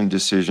irrigation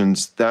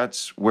decisions,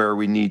 that's where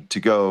we need to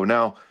go.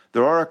 Now,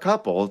 there are a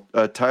couple.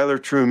 Tyler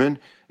Truman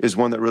is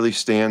one that really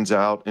stands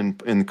out in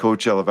the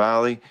Coachella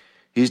Valley.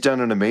 He's done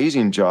an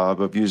amazing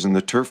job of using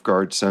the turf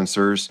guard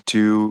sensors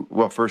to,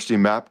 well, first he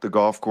mapped the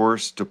golf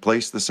course to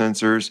place the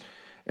sensors,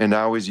 and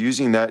now is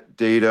using that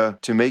data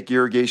to make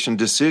irrigation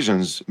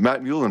decisions.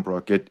 Matt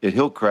Muhlenbrook at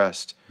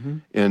Hillcrest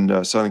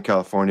in Southern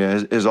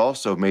California has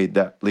also made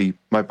that leap.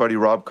 My buddy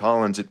Rob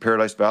Collins at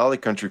Paradise Valley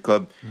Country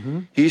Club,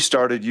 he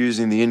started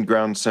using the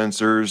in-ground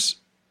sensors,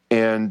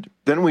 and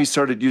then we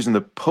started using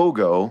the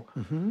Pogo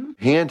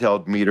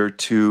handheld meter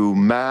to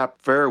map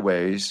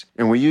fairways,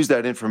 and we use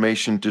that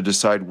information to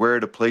decide where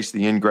to place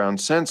the in-ground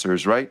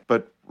sensors, right?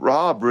 But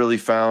Rob really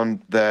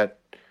found that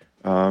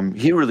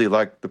he really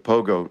liked the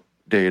Pogo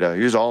data.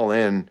 He was all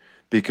in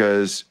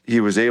because he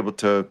was able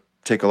to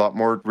take a lot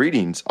more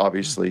readings,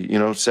 obviously,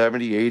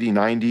 70, 80,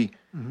 90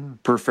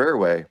 per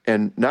fairway.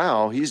 And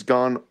now he's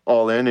gone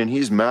all in and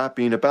he's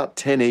mapping about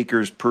 10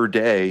 acres per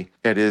day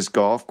at his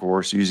golf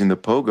course using the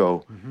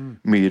Pogo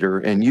meter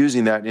and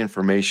using that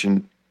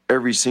information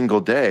every single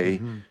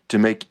day to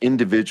make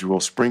individual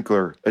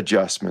sprinkler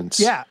adjustments.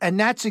 Yeah, and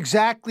that's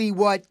exactly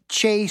what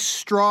Chase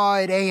Straw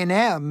at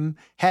A&M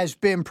has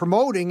been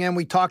promoting, and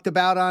we talked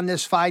about on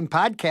this fine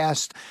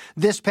podcast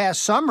this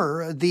past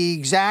summer. The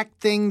exact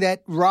thing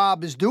that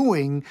Rob is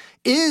doing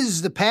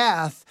is the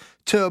path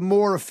to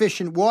more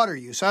efficient water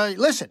use.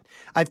 Listen,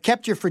 I've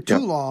kept you for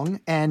too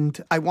long,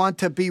 and I want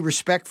to be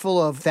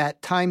respectful of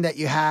that time that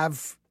you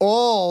have,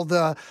 all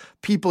the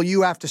people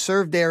you have to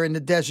serve there in the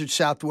desert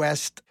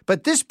Southwest.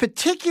 But this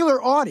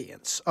particular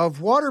audience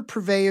of water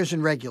purveyors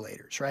and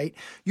regulators, right?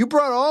 You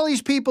brought all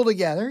these people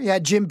together. You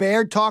had Jim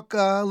Baird talk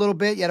a little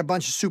bit. You had a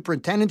bunch of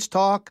superintendents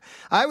talk.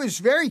 I was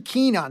very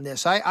keen on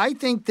this. I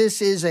think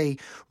this is a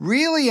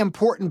really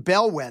important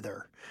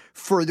bellwether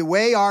for the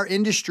way our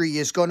industry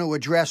is going to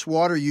address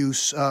water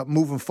use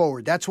moving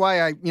forward. That's why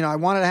I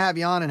wanted to have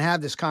you on and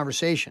have this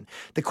conversation.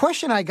 The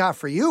question I got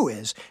for you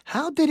is,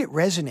 how did it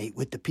resonate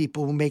with the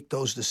people who make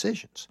those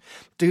decisions?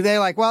 Do they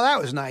well,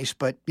 that was nice,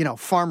 but,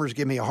 farmers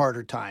give me a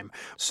harder time.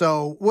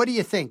 So what do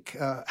you think?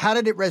 How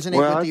did it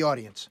resonate with the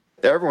audience?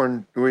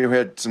 We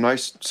had some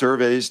nice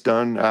surveys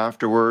done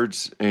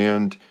afterwards,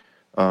 and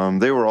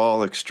they were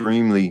all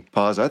extremely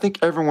positive. I think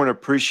everyone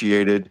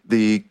appreciated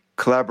the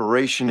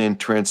collaboration and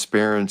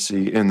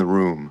transparency in the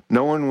room.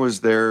 No one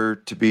was there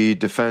to be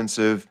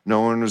defensive.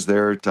 No one was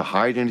there to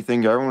hide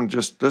anything. Everyone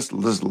just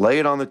lay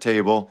it on the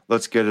table.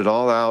 Let's get it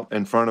all out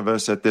in front of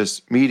us at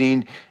this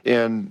meeting,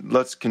 and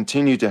let's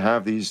continue to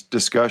have these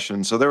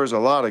discussions. So there was a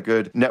lot of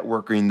good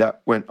networking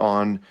that went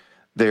on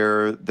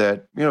there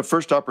that,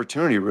 first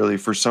opportunity really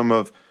for some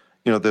of,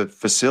 the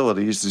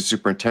facilities, the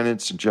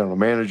superintendents and general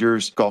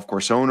managers, golf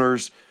course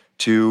owners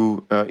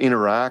to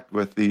interact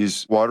with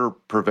these water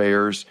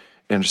purveyors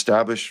and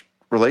establish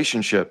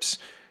relationships.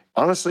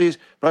 Honestly, it's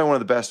probably one of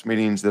the best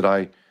meetings that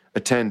I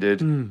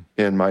attended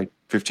in my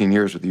 15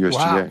 years with the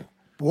USGA.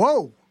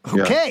 Wow. Whoa.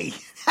 Okay.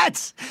 Yeah.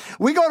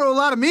 We go to a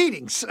lot of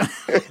meetings.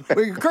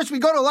 Of course, we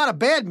go to a lot of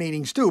bad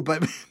meetings too,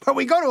 but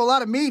we go to a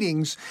lot of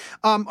meetings.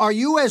 Are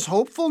you as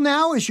hopeful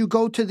now as you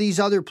go to these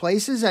other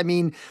places? I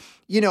mean,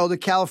 the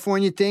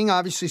California thing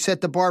obviously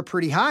set the bar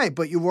pretty high,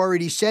 but you've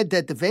already said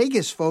that the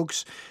Vegas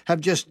folks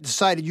have just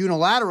decided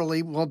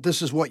unilaterally, well,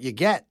 this is what you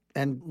get,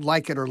 and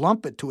like it or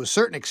lump it to a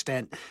certain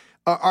extent.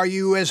 Are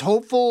you as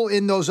hopeful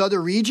in those other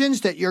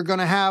regions that you're going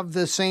to have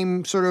the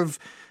same sort of,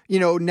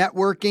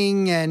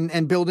 networking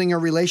and building a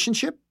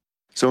relationship?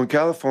 So in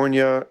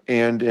California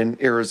and in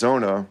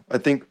Arizona, I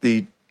think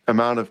the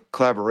amount of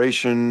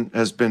collaboration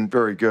has been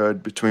very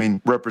good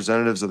between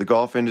representatives of the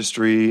golf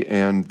industry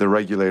and the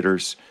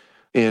regulators.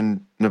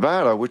 In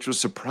Nevada, which was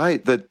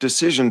surprised, the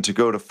decision to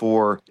go to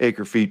 4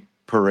 acre-feet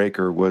per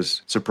acre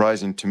was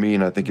surprising to me,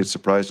 and I think it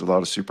surprised a lot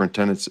of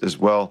superintendents as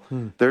well.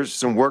 There's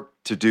some work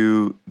to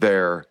do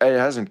there. It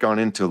hasn't gone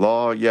into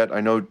law yet.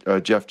 I know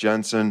Jeff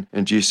Jensen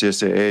and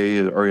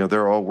GCSAA are,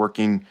 they're all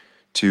working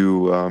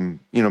to,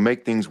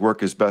 make things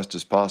work as best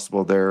as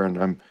possible there,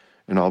 and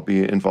I'll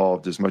be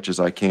involved as much as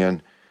I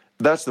can.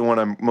 That's the one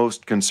I'm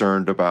most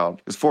concerned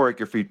about. Is 4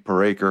 acre-feet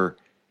per acre.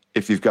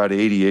 If you've got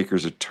 80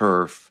 acres of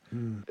turf,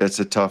 it's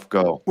a tough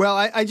go. Well,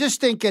 I just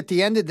think at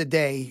the end of the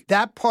day,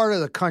 that part of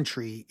the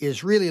country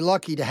is really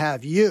lucky to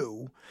have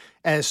you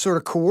as sort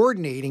of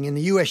coordinating, and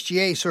the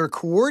USGA sort of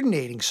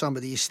coordinating some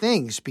of these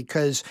things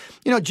because,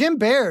 Jim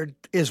Baird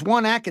is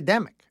one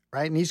academic,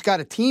 right? And he's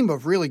got a team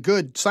of really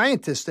good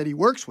scientists that he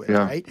works with,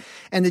 right?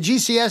 And the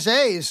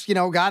GCSA's,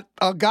 got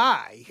a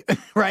guy,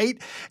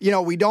 right?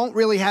 We don't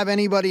really have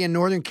anybody in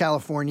Northern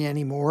California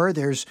anymore.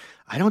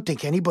 I don't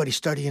think anybody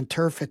studying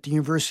turf at the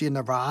University of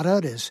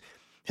Nevada.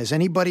 Has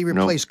anybody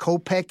replaced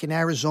Kopech in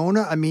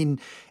Arizona? I mean,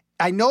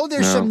 I know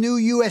there's some new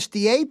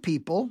USDA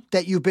people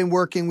that you've been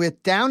working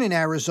with down in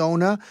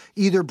Arizona,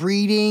 either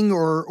breeding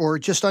or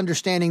just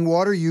understanding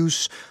water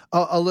use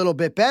a little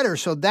bit better.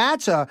 So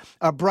that's a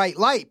bright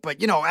light.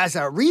 But, as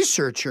a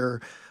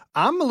researcher,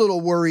 I'm a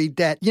little worried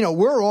that,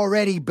 we're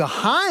already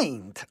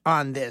behind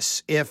on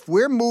this. If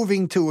we're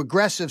moving to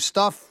aggressive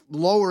stuff,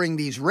 lowering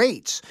these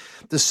rates,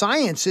 the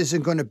science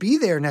isn't going to be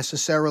there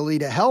necessarily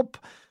to help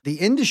the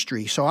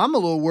industry. So I'm a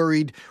little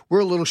worried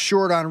we're a little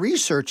short on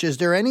research. Is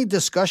there any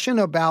discussion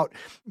about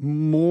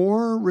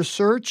more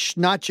research,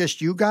 not just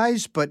you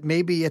guys, but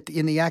maybe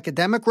in the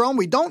academic realm?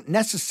 We don't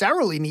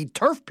necessarily need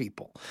turf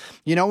people.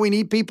 We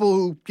need people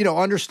who,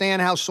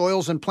 understand how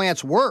soils and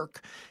plants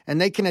work,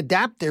 and they can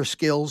adapt their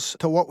skills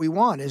to what we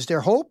want. Is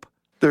there hope?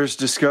 There's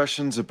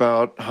discussions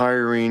about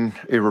hiring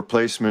a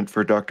replacement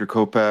for Dr.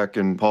 Kopak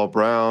and Paul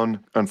Brown.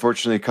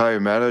 Unfortunately, Kai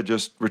Umeda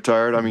just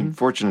retired. I mean,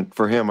 fortunate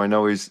for him. I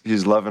know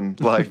he's loving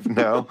life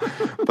now,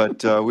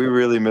 but we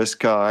really miss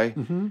Kai.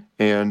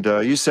 And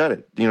you said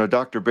it.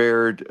 Dr.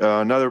 Baird,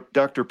 another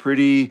Dr.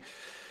 Pretty.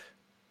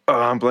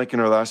 I'm blanking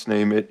her last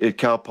name. At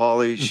Cal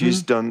Poly,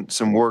 she's done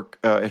some work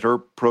at her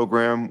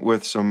program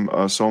with some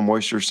soil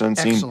moisture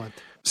sensing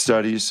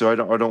studies. So I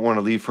don't want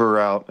to leave her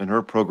out and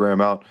her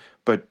program out.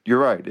 But you're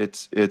right,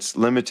 it's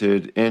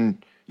limited,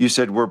 and you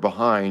said we're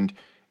behind,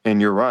 and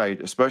you're right,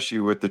 especially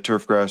with the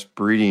turfgrass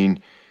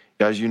breeding.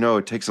 As you know,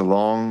 it takes a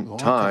long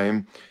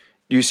time.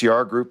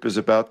 UCR Group is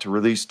about to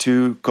release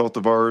 2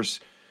 cultivars.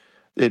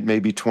 It may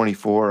be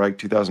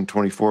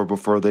 2024,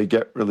 before they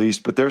get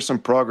released, but there's some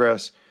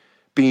progress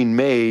being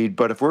made.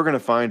 But if we're going to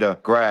find a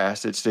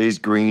grass that stays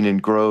green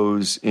and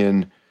grows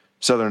in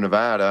southern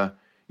Nevada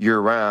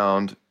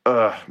year-round,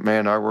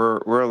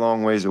 we're a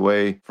long ways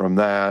away from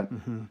that.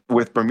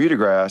 With Bermuda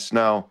grass,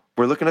 now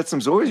we're looking at some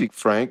zoysia,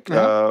 Frank,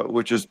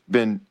 which has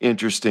been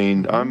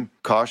interesting. I'm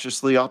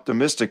cautiously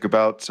optimistic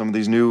about some of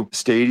these new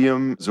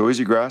stadium.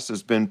 Zoysia grass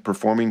has been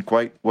performing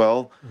quite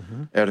well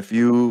at a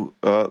few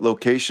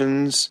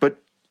locations.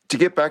 But to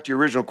get back to your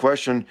original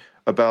question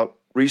about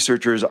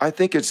researchers, I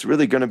think it's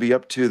really going to be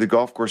up to the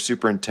golf course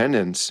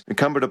superintendents,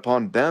 incumbent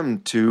upon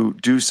them to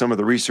do some of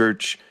the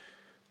research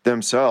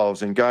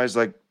themselves. And guys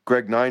like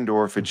Greg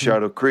Neindorf at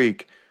Shadow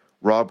Creek,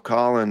 Rob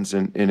Collins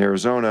in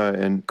Arizona,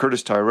 and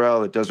Curtis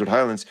Tyrell at Desert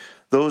Highlands,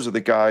 those are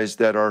the guys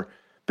that are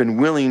been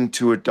willing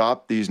to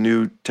adopt these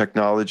new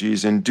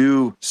technologies and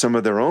do some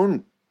of their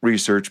own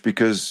research,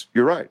 because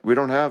you're right, we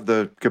don't have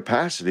the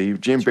capacity.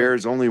 Jim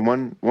Baird's only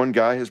one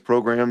guy. His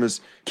program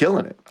is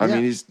killing it. I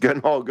mean, he's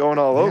going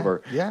all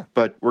over.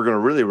 But we're going to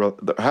really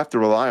have to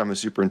rely on the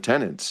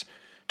superintendents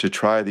to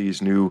try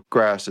these new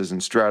grasses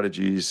and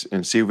strategies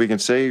and see if we can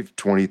save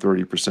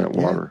 20-30%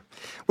 water.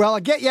 Well, I'll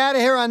get you out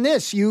of here on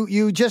this.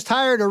 You just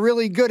hired a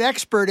really good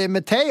expert in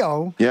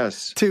Mateo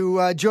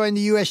to join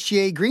the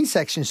USGA Green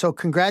Section. So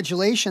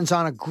congratulations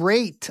on a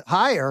great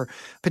hire,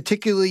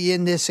 particularly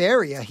in this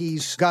area.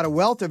 He's got a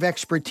wealth of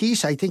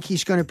expertise. I think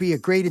he's going to be a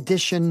great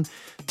addition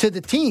to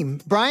the team.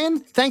 Brian,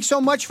 thanks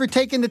so much for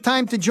taking the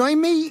time to join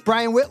me.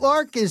 Brian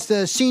Whitlark is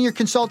the Senior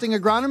Consulting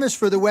Agronomist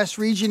for the West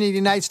Region of the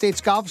United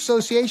States Golf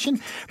Association.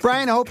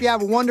 Brian, I hope you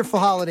have a wonderful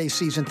holiday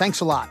season.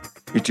 Thanks a lot.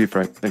 You too,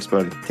 Frank. Thanks,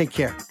 buddy. Take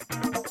care.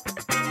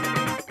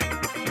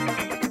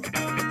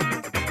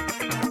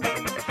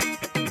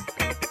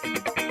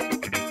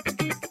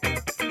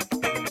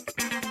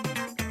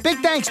 Big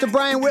thanks to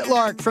Brian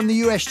Whitlark from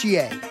the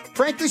USGA.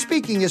 Frankly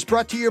Speaking is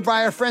brought to you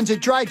by our friends at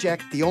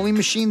DryJect, the only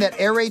machine that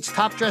aerates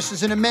top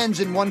dresses and amends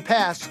in one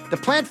pass, the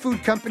plant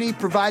food company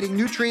providing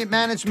nutrient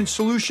management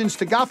solutions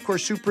to golf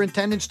course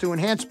superintendents to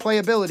enhance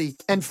playability,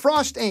 and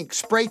Frost Inc.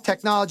 spray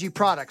technology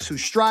products who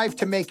strive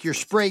to make your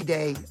spray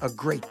day a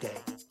great day.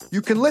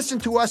 You can listen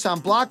to us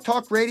on Blog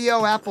Talk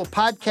Radio, Apple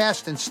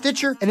Podcast, and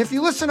Stitcher. And if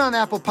you listen on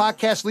Apple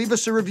Podcasts, leave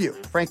us a review.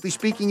 Frankly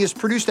Speaking is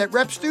produced at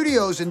Rep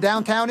Studios in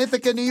downtown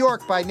Ithaca, New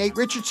York by Nate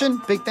Richardson.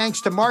 Big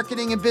thanks to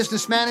Marketing and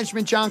Business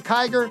Management, John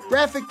Kiger.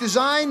 Graphic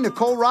Design,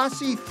 Nicole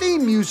Rossi.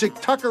 Theme Music,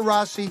 Tucker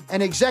Rossi.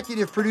 And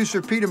Executive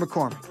Producer, Peter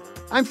McCormick.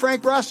 I'm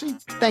Frank Rossi.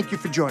 Thank you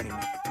for joining me.